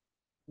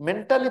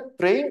 mentally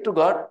praying to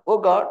God, oh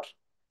God,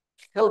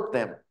 help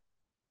them.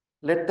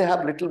 Let them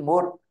have little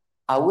more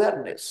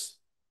awareness.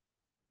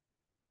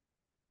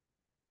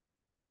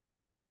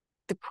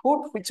 The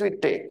food which we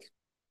take,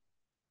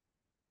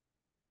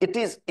 it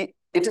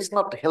is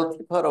not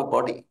healthy for our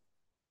body.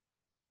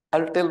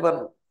 I'll tell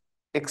one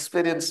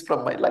experience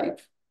from my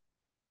life.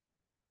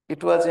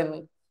 It was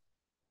in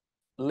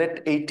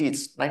late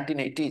 80s,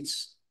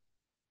 1980s.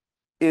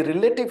 A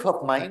relative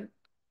of mine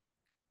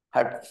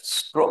had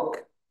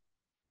stroke,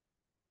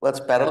 was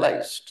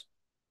paralyzed,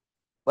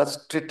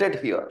 was treated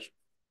here.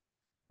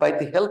 By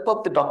the help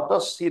of the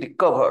doctors, he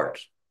recovered.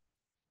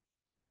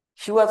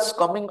 He was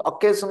coming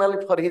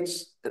occasionally for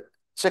his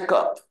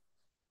checkup,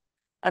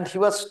 and he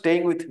was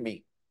staying with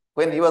me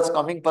when he was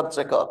coming for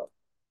checkup.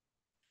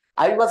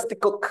 I was the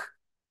cook.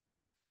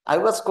 I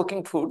was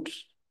cooking food,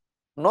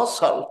 no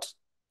salt,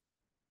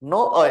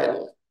 no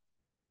oil,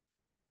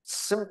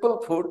 simple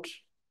food.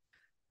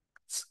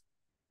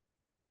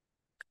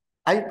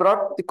 I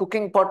brought the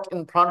cooking pot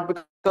in front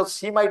because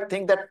he might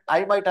think that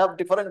I might have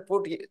different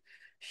food.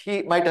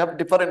 He might have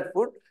different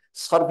food,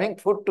 serving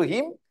food to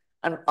him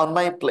and on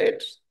my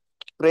plate,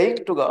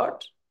 praying to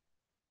God.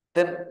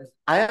 Then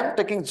I am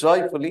taking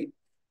joyfully,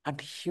 and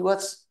he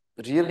was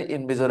really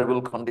in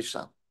miserable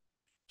condition.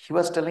 He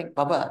was telling,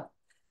 Baba,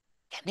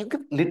 can you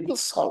give little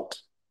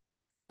salt?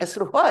 I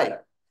said, why?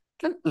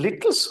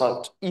 Little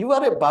salt. You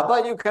are a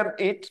Baba, you can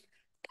eat.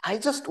 I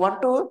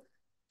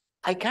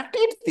can't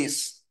eat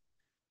this.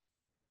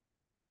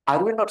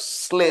 Are we not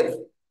slave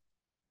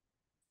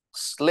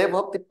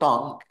of the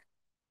tongue?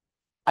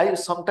 I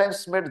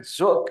sometimes made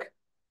joke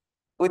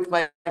with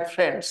my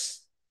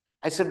friends.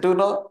 I said, do you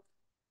know,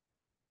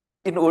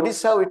 in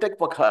Odisha we take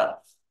pakha,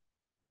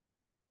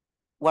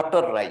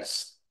 water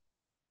rice.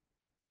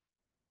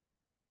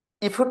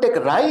 If you take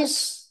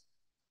rice,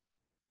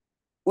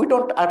 we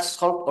don't add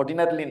salt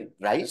ordinarily in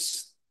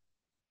rice.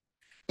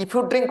 If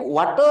you drink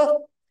water,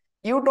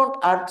 you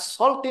don't add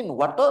salt in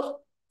water.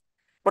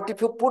 But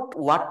if you put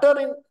water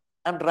in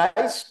and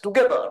rice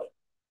together,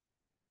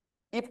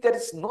 if there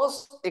is no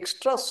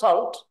extra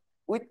salt,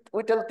 we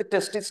tell the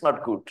taste is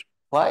not good.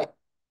 Why?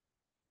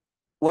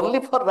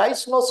 Only for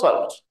rice, no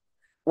salt.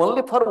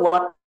 Only for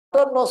water,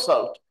 no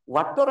salt.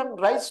 Water and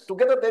rice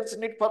together, there is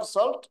need for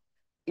salt.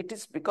 It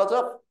is because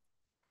of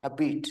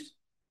habit.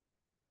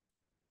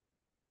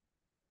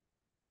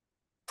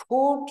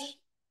 Food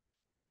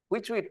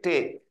which we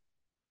take,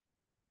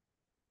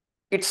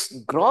 its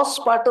gross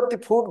part of the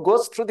food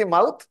goes through the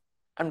mouth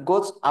and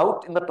goes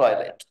out in the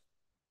toilet.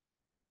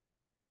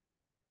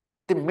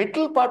 The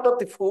middle part of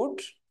the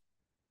food,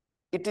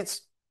 it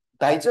is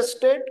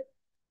digested,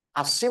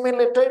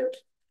 assimilated,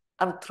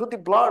 and through the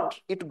blood,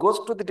 it goes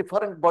to the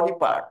different body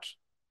parts.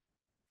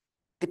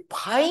 The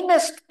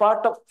finest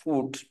part of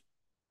food,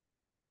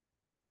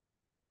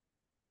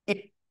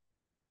 it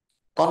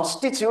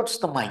constitutes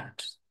the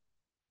mind.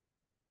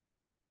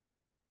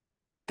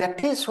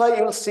 That is why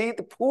you will see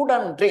the food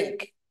and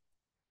drink.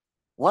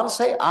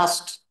 Once I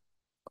asked,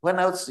 when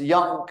I was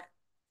young,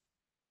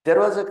 there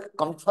was a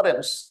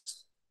conference.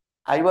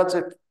 I was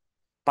a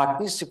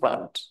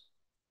participant.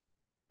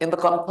 In the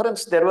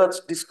conference, there was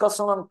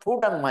discussion on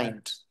food and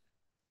mind.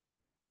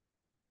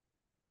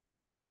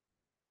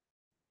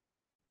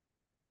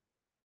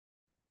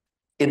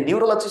 A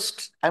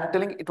neurologist, I'm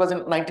telling it was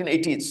in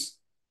 1980s,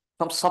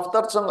 from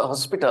Safdarjung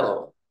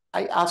Hospital.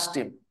 I asked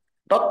him,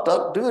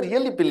 Doctor, do you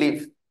really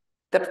believe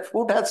that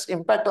food has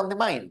impact on the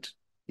mind?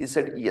 He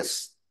said,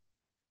 yes.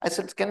 I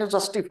said, can you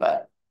justify?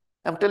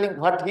 I'm telling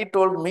what he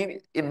told me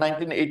in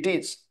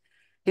 1980s.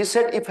 He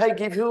said, if I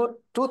give you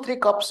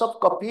 2-3 cups of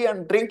coffee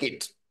and drink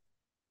it,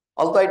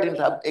 although I didn't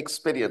have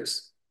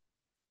experience,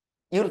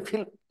 you'll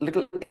feel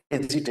little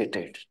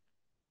agitated.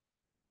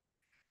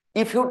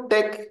 If you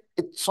take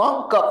a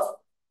chunk of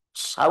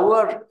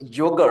sour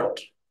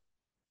yogurt,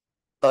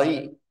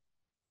 dahi,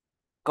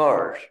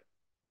 curd,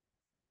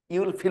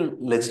 you will feel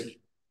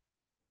lazy.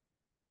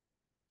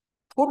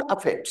 Food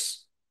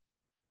affects.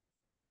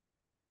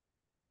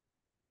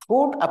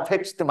 Food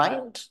affects the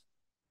mind.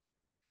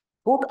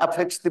 Food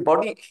affects the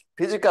body,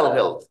 physical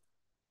health.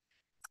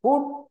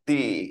 Food,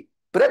 the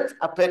breath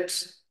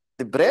affects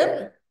the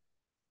brain.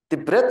 The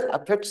breath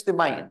affects the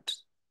mind.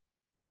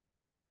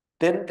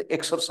 Then the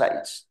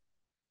exercise.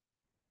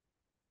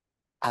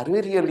 Are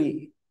we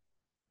really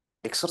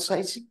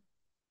exercising?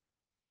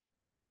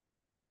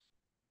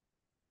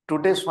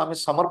 Today, Swami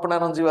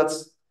Samarpananandaji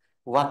was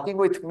walking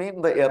with me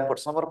in the airport.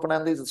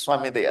 Samarpananandaji is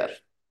Swami there.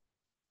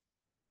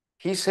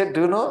 He said,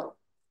 do you know,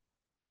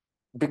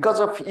 because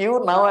of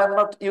you, now I'm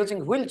not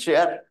using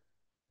wheelchair.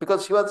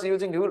 Because he was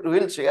using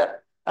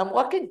wheelchair, I'm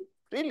walking,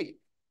 really.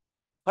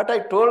 What I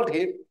told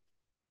him,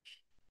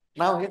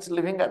 now he's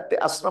living at the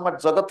ashram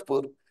at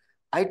Jagatpur.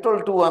 I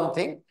told you one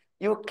thing,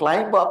 you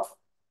climb up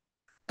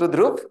to the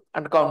roof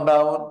and come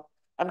down,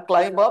 and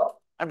climb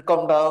up and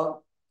come down,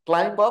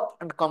 climb up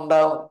and come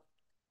down.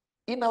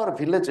 In our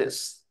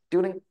villages,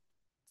 during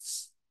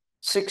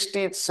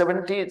 60s,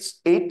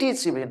 70s,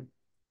 80s even,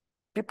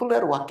 people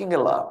are walking a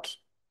lot.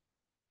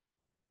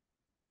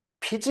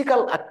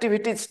 Physical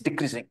activity is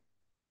decreasing.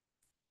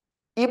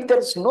 If there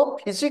is no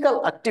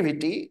physical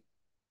activity,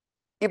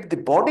 if the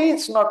body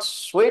is not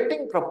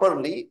sweating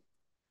properly,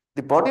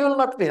 the body will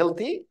not be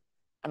healthy,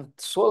 and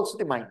so also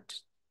the mind.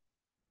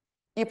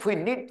 If we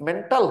need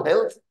mental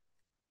health,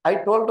 I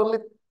told only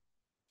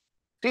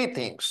 3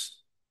 things.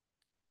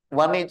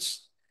 One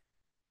is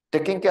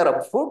taking care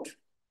of food,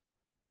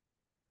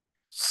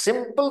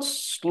 simple,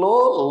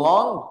 slow,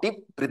 long,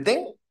 deep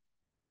breathing.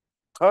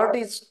 Third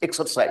is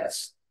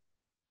exercise.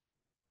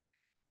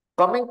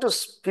 Coming to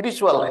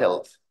spiritual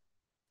health,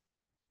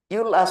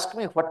 you will ask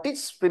me, what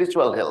is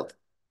spiritual health?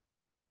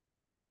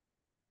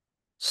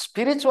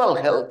 Spiritual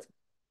health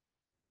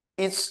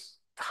is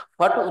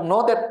what we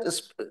know that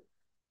is,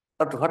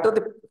 what are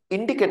the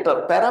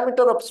indicator,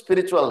 parameter of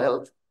spiritual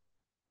health?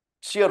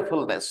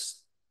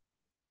 Cheerfulness,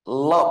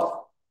 love,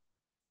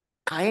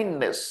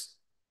 kindness,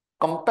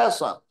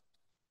 compassion.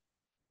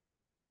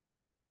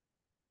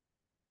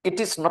 It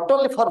is not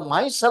only for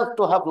myself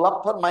to have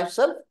love for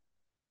myself,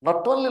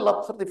 not only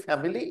love for the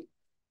family,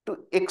 to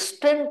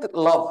extend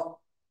love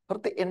for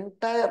the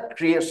entire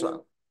creation.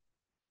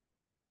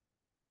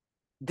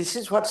 This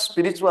is what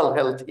spiritual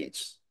health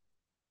is.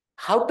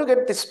 How to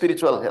get this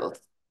spiritual health?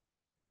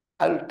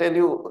 I'll tell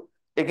you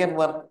again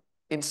one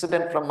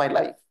incident from my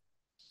life.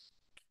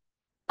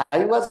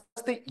 I was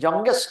the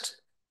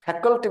youngest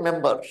faculty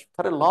member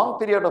for a long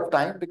period of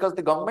time because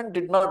the government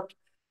did not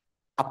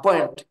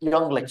appoint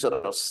young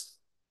lecturers.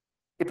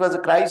 It was a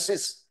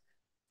crisis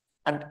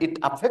and it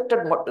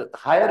affected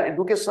higher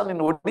education in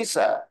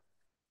Odisha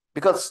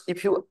because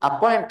if you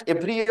appoint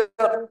every year,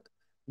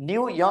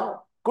 new young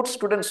good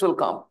students will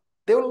come.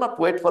 They will not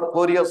wait for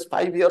 4 years,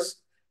 5 years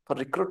for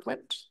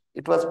recruitment.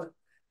 It was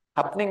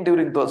happening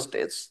during those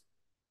days.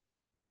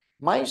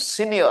 My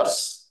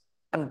seniors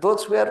and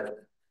those who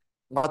were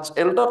much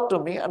elder to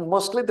me, and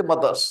mostly the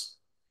mothers,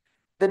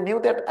 they knew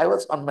that I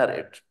was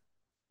unmarried.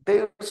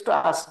 They used to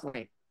ask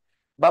me,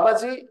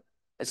 Babaji,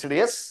 I said,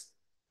 yes,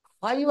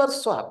 why you are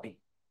so happy?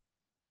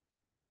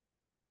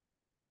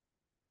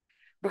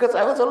 Because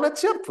I was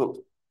always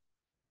cheerful.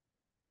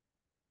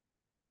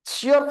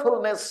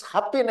 Cheerfulness,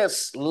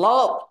 happiness,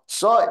 love,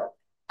 joy.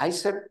 I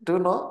said, do you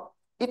know,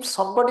 if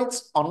somebody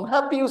is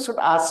unhappy, you should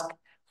ask,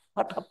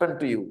 what happened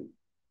to you?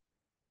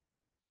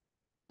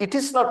 It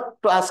is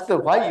not to ask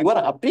why you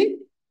are happy.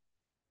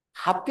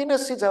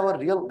 Happiness is our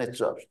real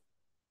nature.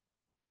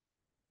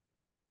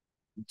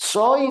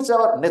 Joy is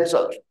our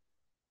nature.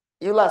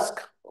 You'll ask,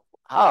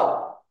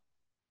 how?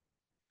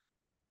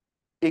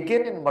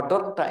 Again, in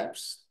modern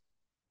times,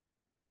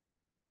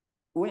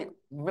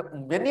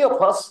 many of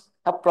us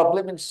have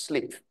problem in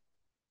sleep.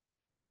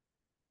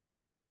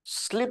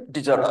 Sleep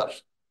disorder.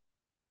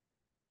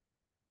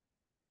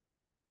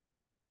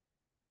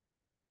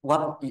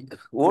 One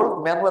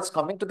old man was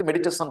coming to the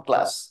meditation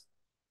class.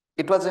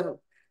 It was in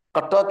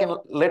Cuttack in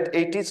late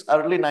 80s,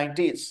 early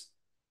 90s.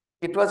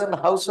 It was in the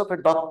house of a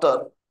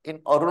doctor in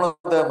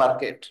Arunodaya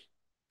market.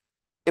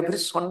 Every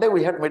Sunday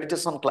we had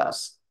meditation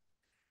class.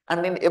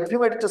 And in every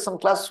meditation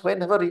class,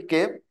 whenever he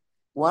came,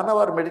 1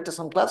 hour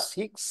meditation class,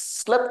 he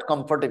slept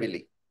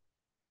comfortably.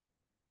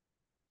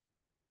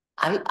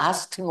 I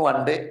asked him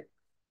one day,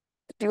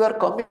 you are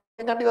coming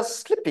and you are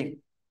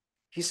sleeping.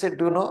 He said,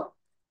 do you know,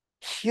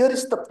 here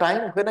is the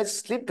time when I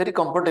sleep very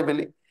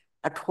comfortably.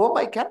 At home,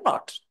 I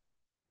cannot.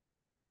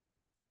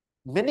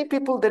 Many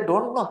people, they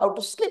don't know how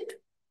to sleep.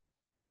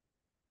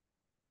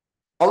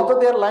 Although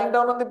they are lying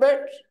down on the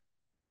bed.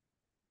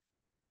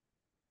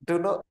 Do you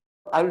know,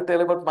 I will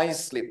tell about my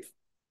sleep.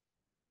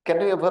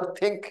 Can you ever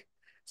think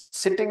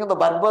sitting in the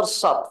barber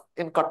shop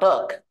in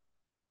Cuttack,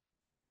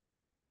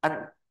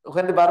 and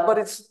when the barber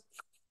is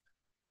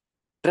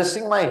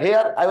dressing my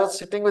hair, I was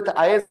sitting with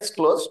eyes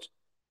closed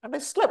and I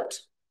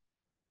slept.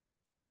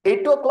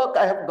 8 o'clock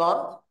I have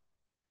gone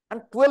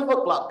and 12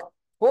 o'clock,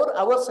 4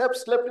 hours I have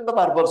slept in the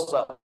barber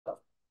shop.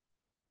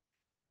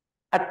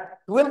 At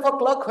 12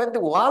 o'clock, when the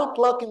wall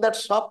clock in that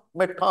shop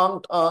made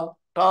tong, tong,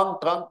 tong,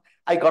 tong,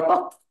 I got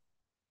up.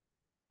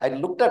 I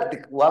looked at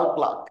the wall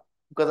clock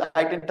because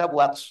I didn't have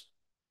watch.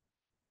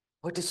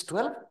 What is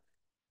 12?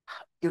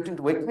 You didn't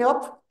wake me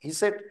up? He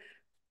said,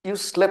 you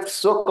slept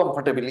so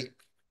comfortably.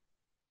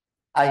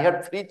 I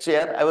had free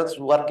chair. I was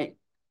working.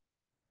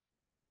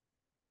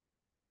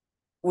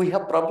 We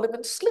have problem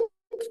in sleep.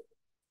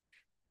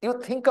 You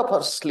think of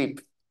our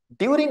sleep.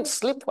 During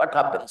sleep, what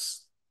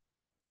happens?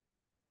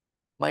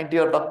 My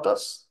dear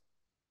doctors,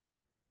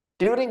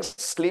 during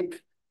sleep,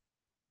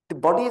 the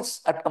body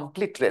is at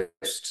complete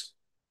rest.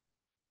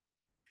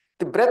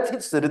 The breath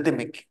is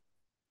rhythmic.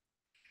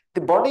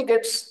 The body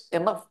gets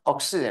enough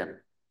oxygen.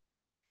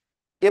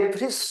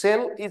 Every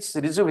cell is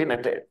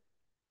rejuvenated.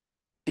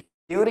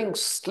 During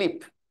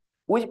sleep,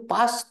 we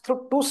pass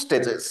through 2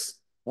 stages.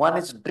 One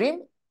is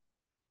dream,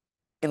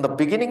 in the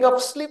beginning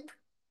of sleep,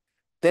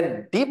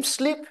 then deep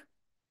sleep,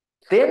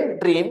 then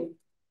dream,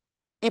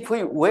 if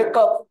we wake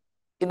up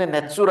in a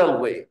natural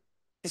way.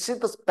 This is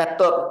the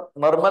pattern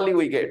normally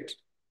we get.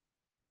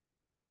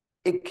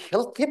 A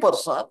healthy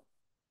person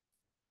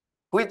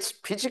who is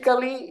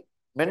physically,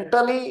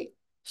 mentally,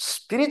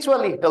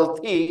 spiritually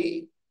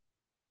healthy,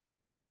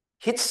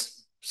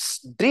 his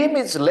dream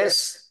is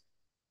less,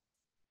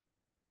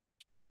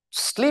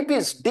 sleep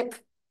is deep,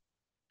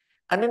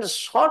 and in a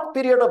short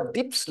period of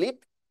deep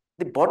sleep,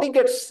 the body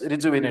gets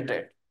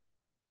rejuvenated.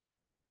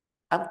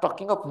 I'm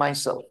talking of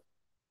myself.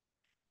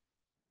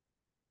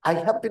 I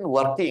have been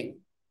working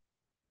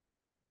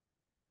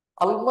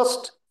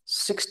almost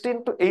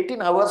 16 to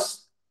 18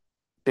 hours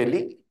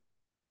daily.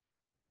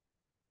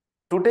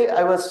 Today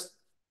I was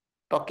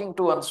talking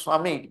to one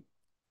Swami.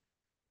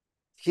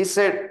 He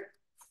said,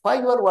 why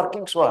you are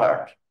working so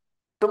hard?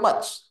 Too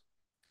much.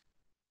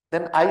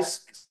 Then I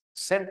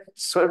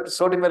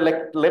showed him a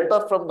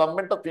letter from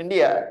Government of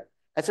India.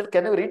 I said,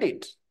 can you read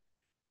it?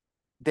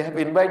 They have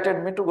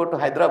invited me to go to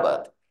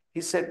Hyderabad.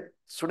 He said,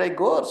 should I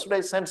go or should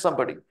I send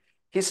somebody?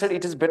 He said,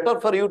 it is better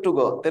for you to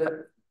go.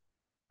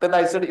 Then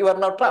I said, you are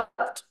now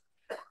trapped.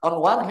 On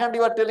one hand,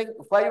 you are telling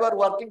why you are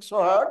working so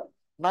hard.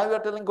 Now you are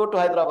telling go to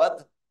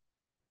Hyderabad.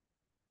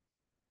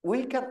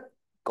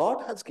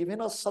 God has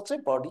given us such a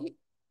body,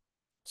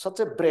 such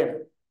a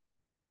brain,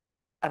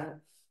 and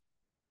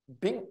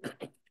being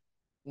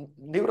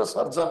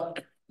neurosurgeon,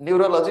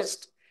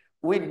 neurologist,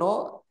 we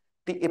know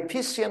the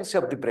efficiency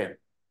of the brain.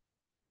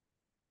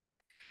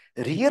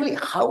 Really,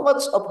 how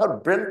much of our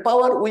brain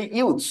power we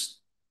use?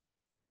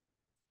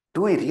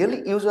 Do we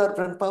really use our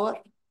brain power?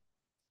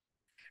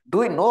 Do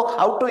we know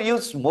how to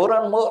use more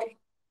and more?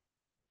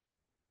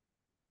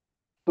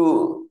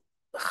 To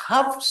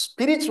have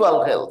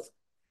spiritual health,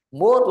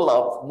 more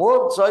love,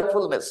 more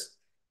joyfulness,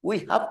 we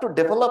have to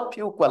develop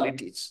few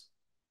qualities.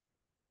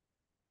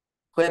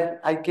 When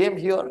I came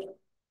here,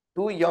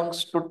 2 young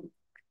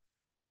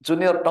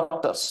junior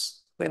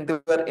doctors, when they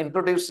were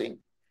introducing,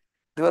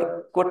 they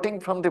were quoting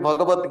from the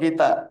Bhagavad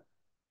Gita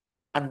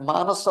and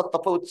Manasa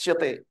Tapa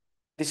Uchyate.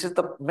 This is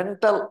the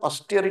mental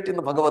austerity in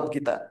the Bhagavad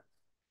Gita.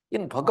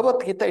 In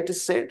Bhagavad Gita, it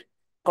is said,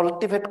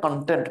 cultivate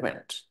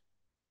contentment.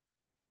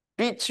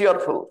 Be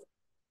cheerful.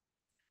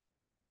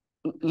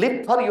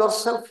 Live for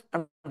yourself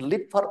and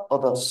live for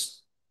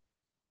others.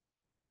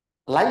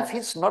 Life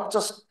is not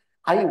just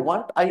I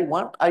want, I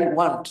want, I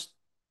want.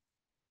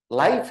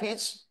 Life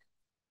is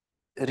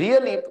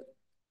really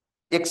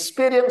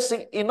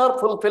experiencing inner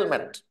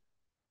fulfillment.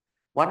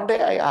 One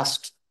day I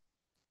asked,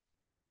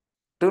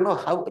 do you know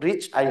how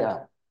rich I am?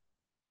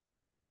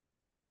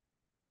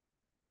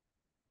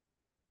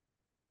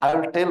 I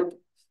will tell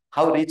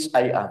how rich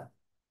I am.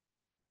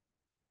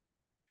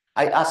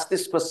 I asked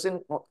this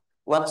question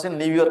once in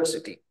New York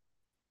City.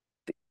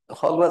 The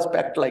hall was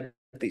packed like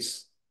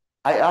this.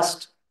 I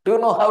asked, do you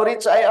know how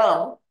rich I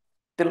am?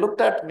 They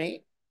looked at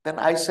me. Then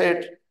I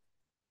said,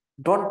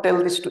 don't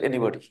tell this to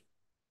anybody.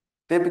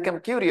 They became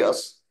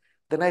curious.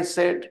 Then I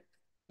said,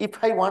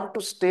 if I want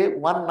to stay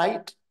one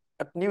night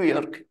at New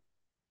York,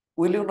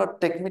 will you not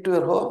take me to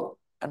your home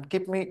and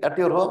keep me at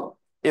your home?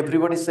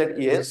 Everybody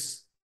said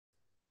yes.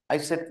 I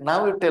said,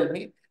 now you tell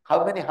me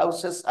how many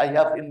houses I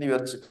have in New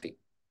York City.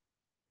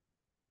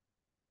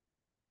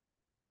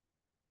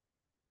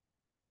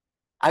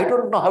 I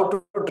don't know how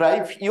to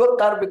drive. Your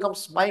car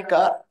becomes my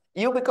car.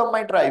 You become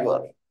my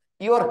driver.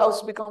 Your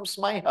house becomes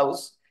my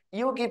house.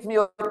 You give me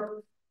your...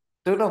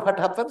 Do you know what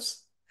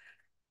happens?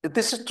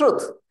 This is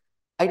truth.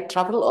 I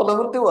travel all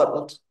over the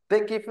world.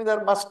 They give me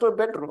their master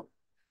bedroom.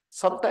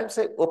 Sometimes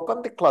I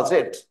open the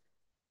closet.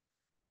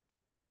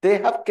 They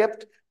have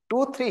kept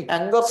 2, 3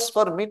 hangers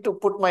for me to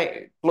put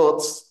my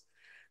clothes.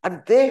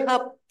 And they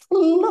have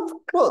full of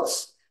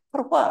clothes.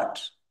 For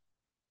what?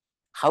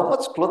 How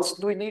much clothes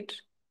do we need?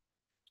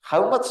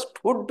 How much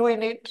food do we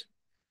need?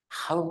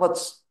 How much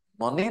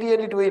money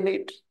really do we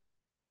need?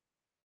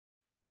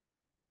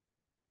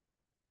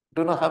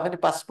 Do you know how many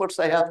passports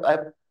I have?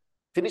 I've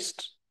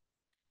finished.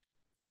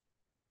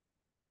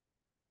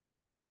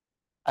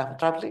 I'm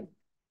traveling.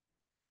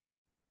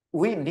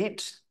 We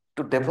need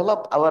to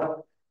develop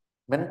our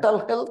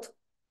mental health,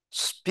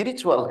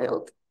 spiritual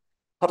health.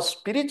 For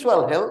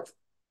spiritual health,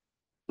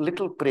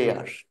 little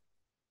prayer,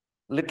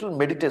 little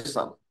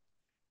meditation,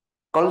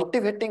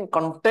 cultivating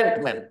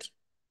contentment,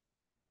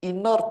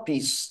 inner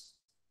peace,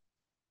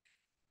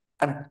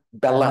 and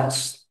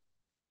balance.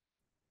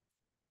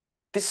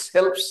 This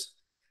helps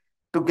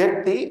to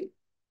get the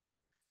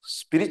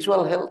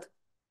spiritual health.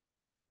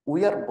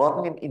 We are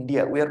born in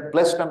India. We are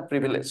blessed and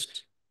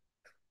privileged.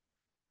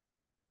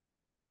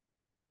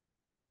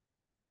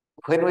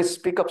 When we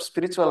speak of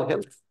spiritual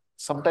health,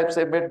 sometimes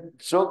I made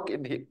joke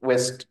in the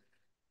West.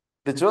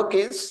 The joke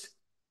is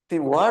the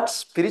word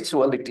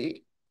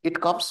spirituality, it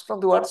comes from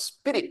the word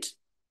spirit.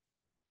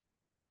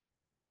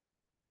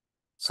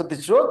 So the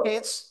joke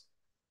is,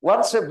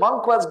 once a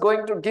monk was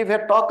going to give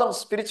a talk on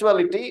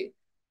spirituality,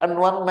 and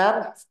one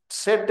man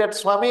said that,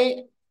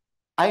 Swami,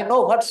 I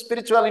know what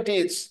spirituality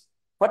is.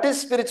 What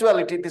is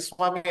spirituality? The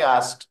Swami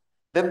asked.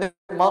 Then the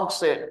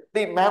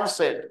man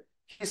said,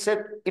 he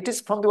said, it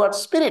is from the word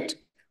spirit.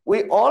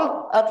 We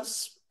all are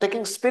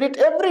taking spirit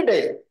every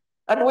day,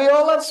 and we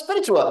all are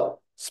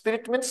spiritual.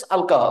 Spirit means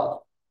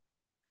alcohol.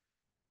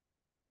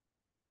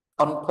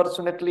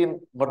 Unfortunately, in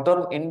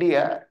modern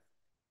India,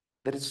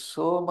 there is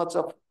so much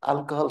of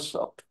alcohol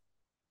shop.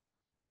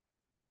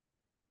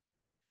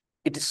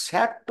 It is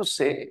sad to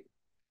say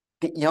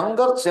the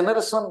younger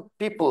generation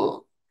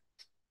people,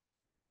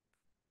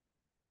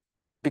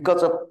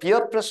 because of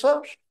peer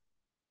pressure,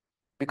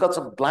 because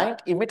of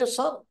blind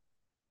imitation,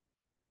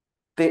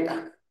 they,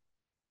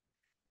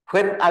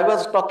 when I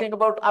was talking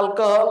about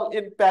alcohol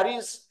in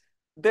Paris,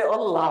 they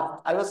all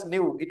laughed. I was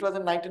new. It was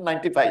in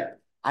 1995.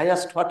 I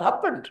asked, what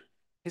happened?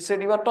 He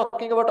said, you are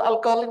talking about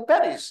alcohol in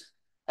Paris.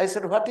 I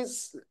said, what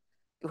is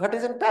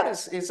in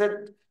Paris? He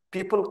said,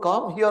 people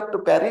come here to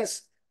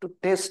Paris to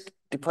taste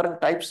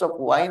different types of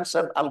wines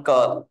and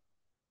alcohol.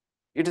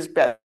 It is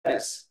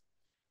Paris.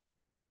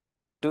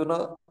 Do you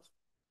know?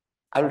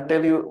 I will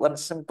tell you one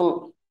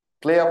simple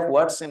play of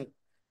words in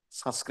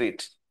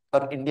Sanskrit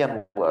or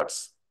Indian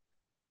words.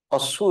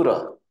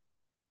 Asura.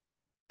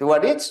 The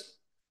word is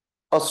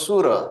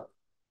Asura.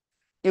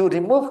 You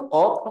remove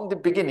O from the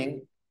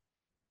beginning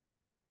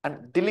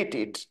and delete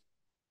it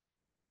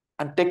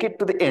and take it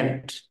to the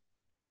end.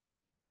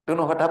 Do you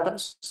know what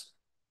happens?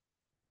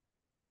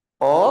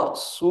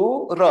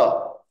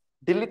 Asura.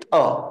 Delete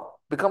A,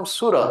 becomes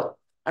Sura,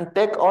 and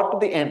take O to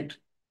the end.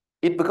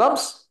 It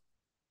becomes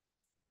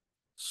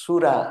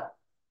Sura.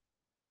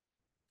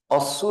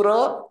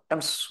 Asura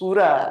and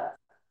Sura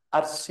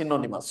are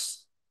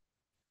synonymous.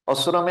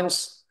 Asura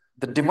means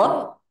the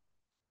demon,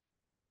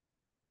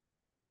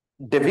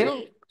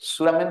 devil.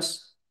 Sura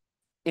means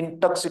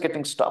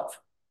intoxicating stuff.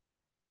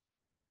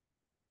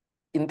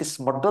 In this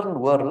modern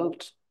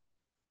world,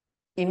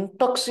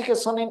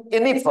 intoxication in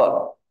any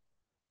form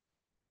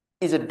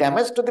is a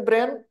damage to the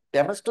brain,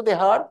 damage to the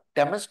heart,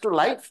 damage to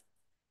life.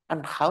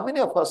 And how many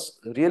of us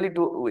really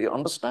do we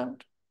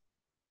understand?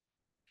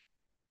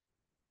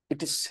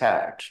 It is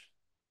sad.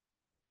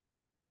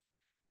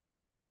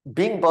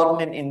 Being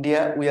born in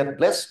India, we are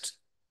blessed.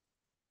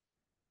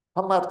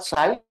 From our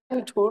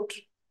childhood,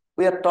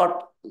 we are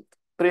taught,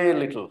 pray a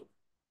little,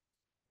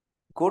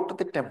 go to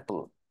the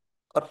temple,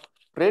 or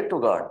pray to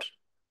God.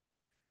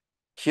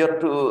 Here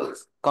to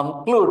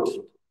conclude,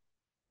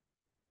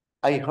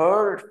 I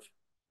heard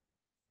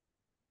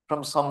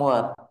from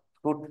someone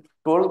who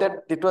told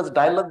that it was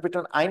dialogue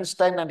between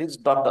Einstein and his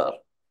daughter.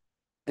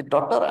 The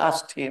daughter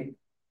asked him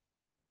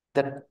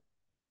that,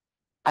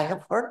 I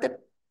have heard that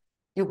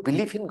you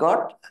believe in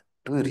God.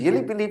 Do you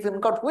really believe in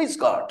God? Who is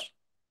God?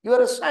 You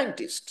are a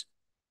scientist.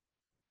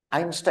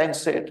 Einstein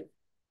said,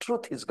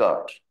 truth is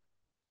God.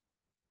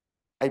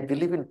 I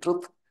believe in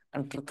truth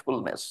and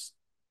truthfulness.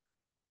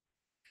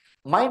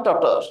 My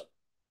daughter,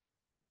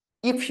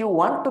 if you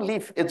want to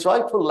live a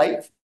joyful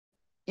life,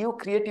 you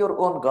create your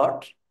own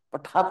God,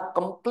 but have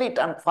complete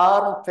and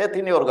firm faith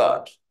in your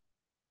God.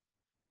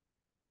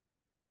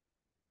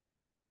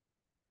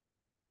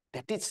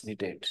 That is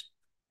needed.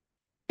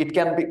 It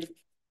can be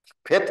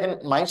faith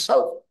in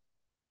myself,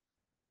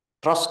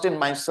 trust in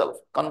myself,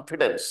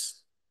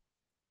 confidence,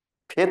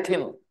 faith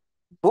in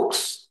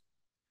books,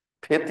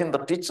 faith in the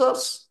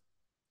teachers,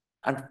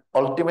 and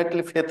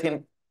ultimately faith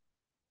in.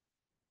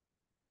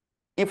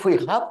 If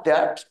we have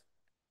that,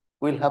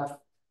 we'll have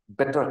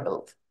better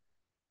health,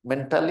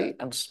 mentally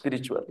and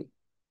spiritually.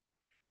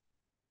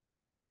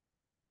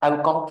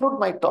 I'll conclude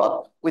my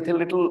talk with a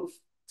little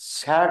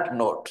sad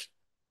note.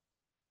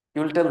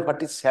 You will tell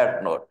what is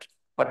sad note.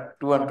 What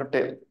do you want to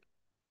tell?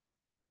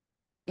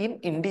 In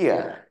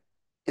India,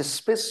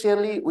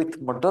 especially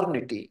with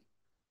modernity,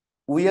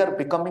 we are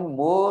becoming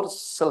more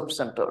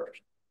self-centered.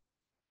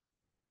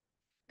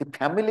 The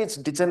family is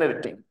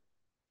degenerating.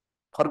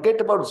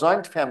 Forget about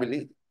joint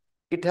family.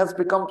 It has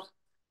become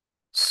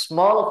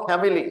small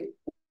family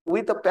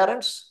with the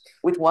parents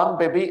with one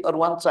baby or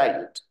one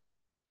child.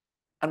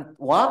 And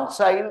one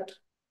child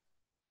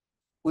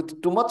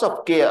with too much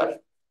of care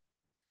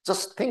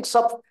just thinks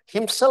of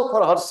himself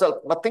or herself,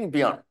 nothing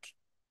beyond.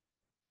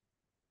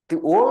 The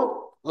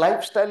old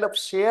lifestyle of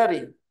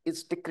sharing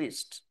is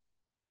decreased.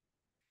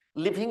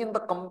 Living in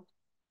the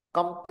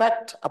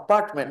compact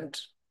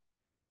apartment,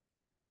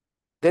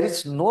 there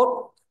is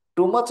no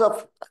too much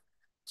of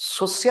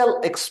social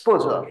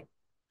exposure.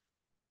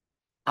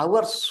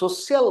 Our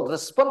social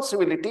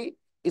responsibility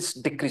is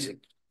decreasing.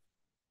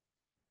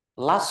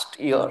 Last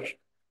year,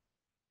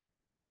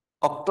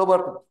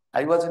 October,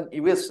 I was in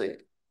USA.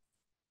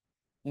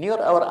 Near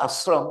our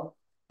ashram,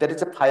 there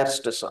is a fire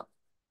station.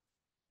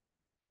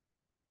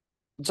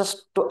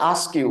 Just to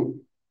ask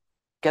you,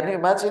 can you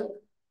imagine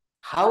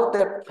how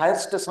that fire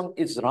station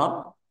is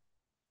run?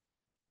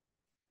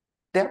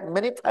 There are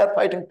many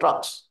firefighting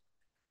trucks,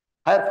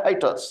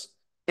 firefighters.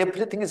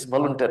 Everything is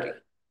voluntary.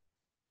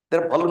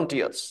 They're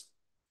volunteers.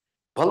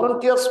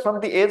 Volunteers from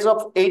the age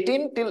of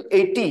 18 till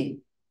 80,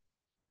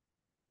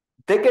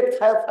 they get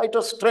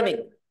firefighters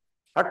training,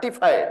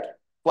 certified,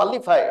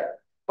 qualified,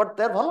 but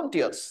they're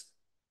volunteers.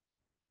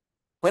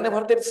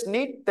 Whenever there is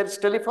need, there is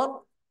telephone,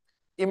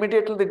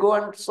 immediately they go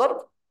and serve.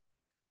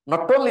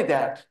 Not only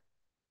that,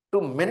 to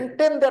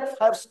maintain that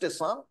fire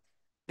station,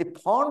 the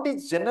fund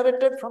is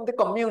generated from the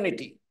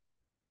community.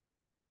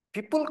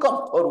 People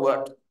come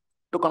forward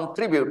to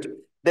contribute.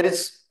 There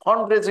is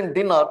fundraising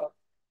dinner.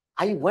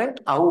 I went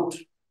out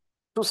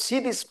to see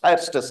this fire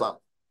station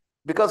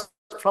because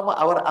from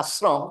our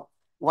ashram,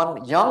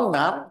 one young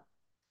man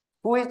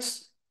who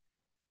is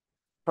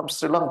from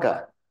Sri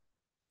Lanka,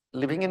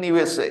 living in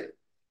USA,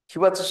 he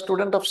was a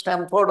student of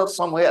Stanford or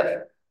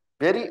somewhere,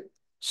 very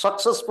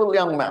successful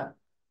young man,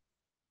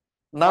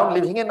 now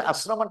living in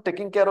ashram and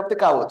taking care of the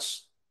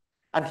cows.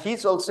 And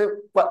he's also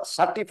a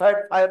certified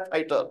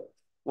firefighter.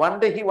 One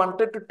day he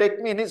wanted to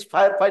take me in his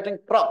firefighting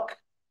truck.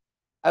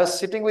 I was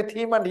sitting with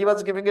him and he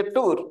was giving a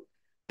tour.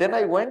 Then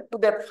I went to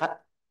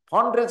that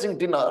fundraising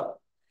dinner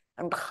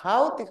and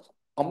how the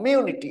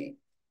community,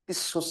 the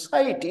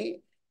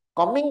society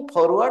coming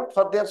forward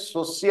for their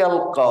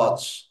social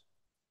cause.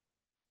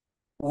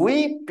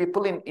 We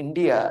people in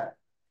India,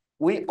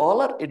 we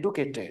all are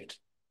educated.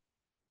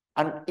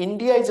 And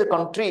India is a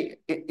country,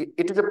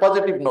 it is a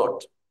positive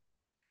note.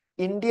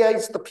 India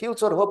is the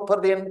future hope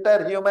for the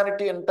entire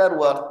humanity, entire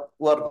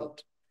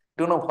world.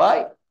 Do you know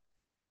why?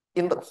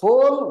 In the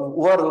whole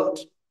world,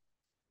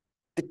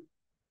 the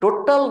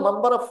total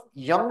number of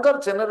younger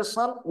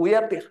generation, we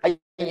are the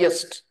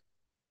highest.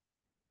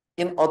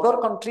 In other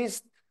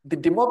countries, the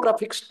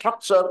demographic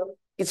structure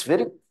is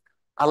very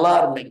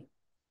alarming.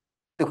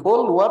 The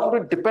whole world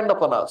will depend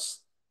upon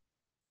us.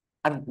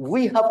 And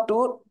we have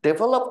to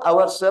develop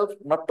ourselves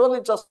not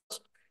only just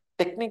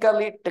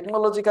technically,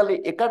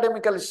 technologically,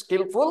 academically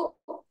skillful,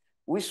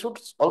 we should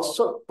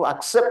also to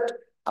accept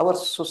our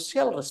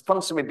social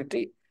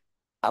responsibility,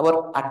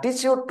 our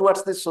attitude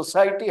towards the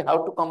society,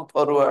 how to come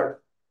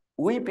forward.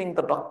 We being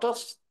the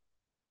doctors,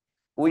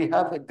 we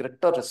have a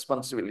greater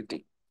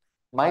responsibility.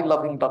 My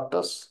loving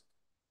doctors,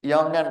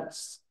 young and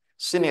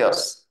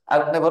seniors,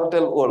 I'll never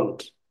tell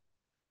old.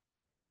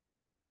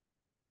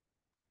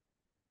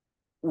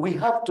 We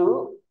have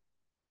to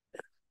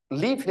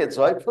live a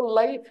joyful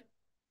life.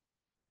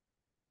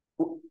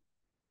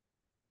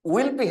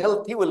 We'll be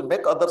healthy, will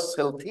make others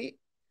healthy.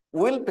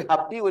 We'll be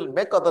happy, will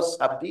make others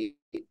happy.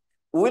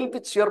 We'll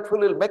be cheerful,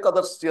 will make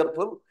others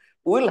cheerful.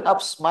 We'll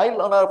have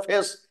smile on our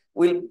face,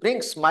 we'll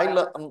bring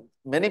smile on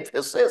many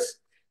faces.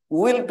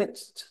 We'll be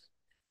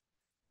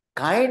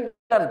kind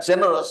and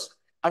generous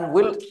and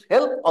will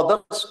help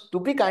others to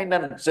be kind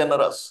and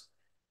generous.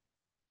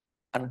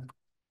 And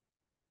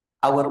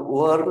our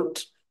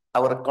world,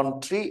 our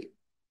country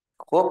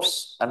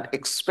hopes and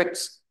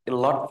expects a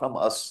lot from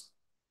us.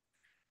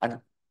 And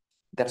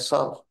that's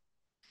all.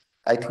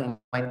 I think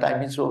my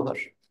time is over.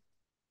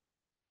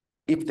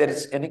 If there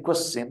is any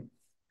question,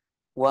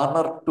 one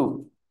or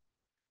two,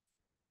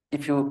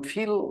 if you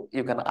feel,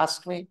 you can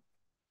ask me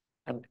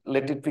and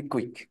let it be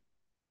quick.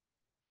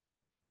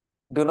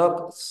 Do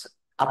not,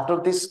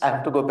 after this, I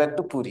have to go back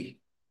to Puri.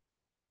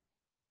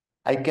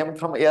 I came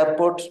from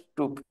airport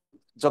to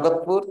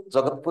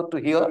Jagatpur to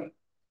here,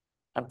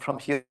 and from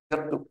here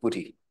to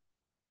Puri.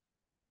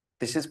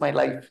 This is my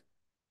life.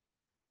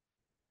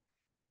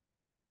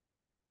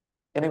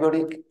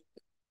 Anybody,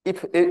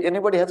 if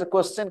anybody has a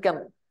question,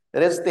 can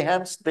raise the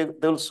hands. They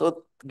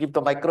will give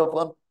the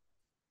microphone.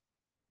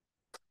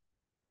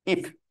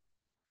 If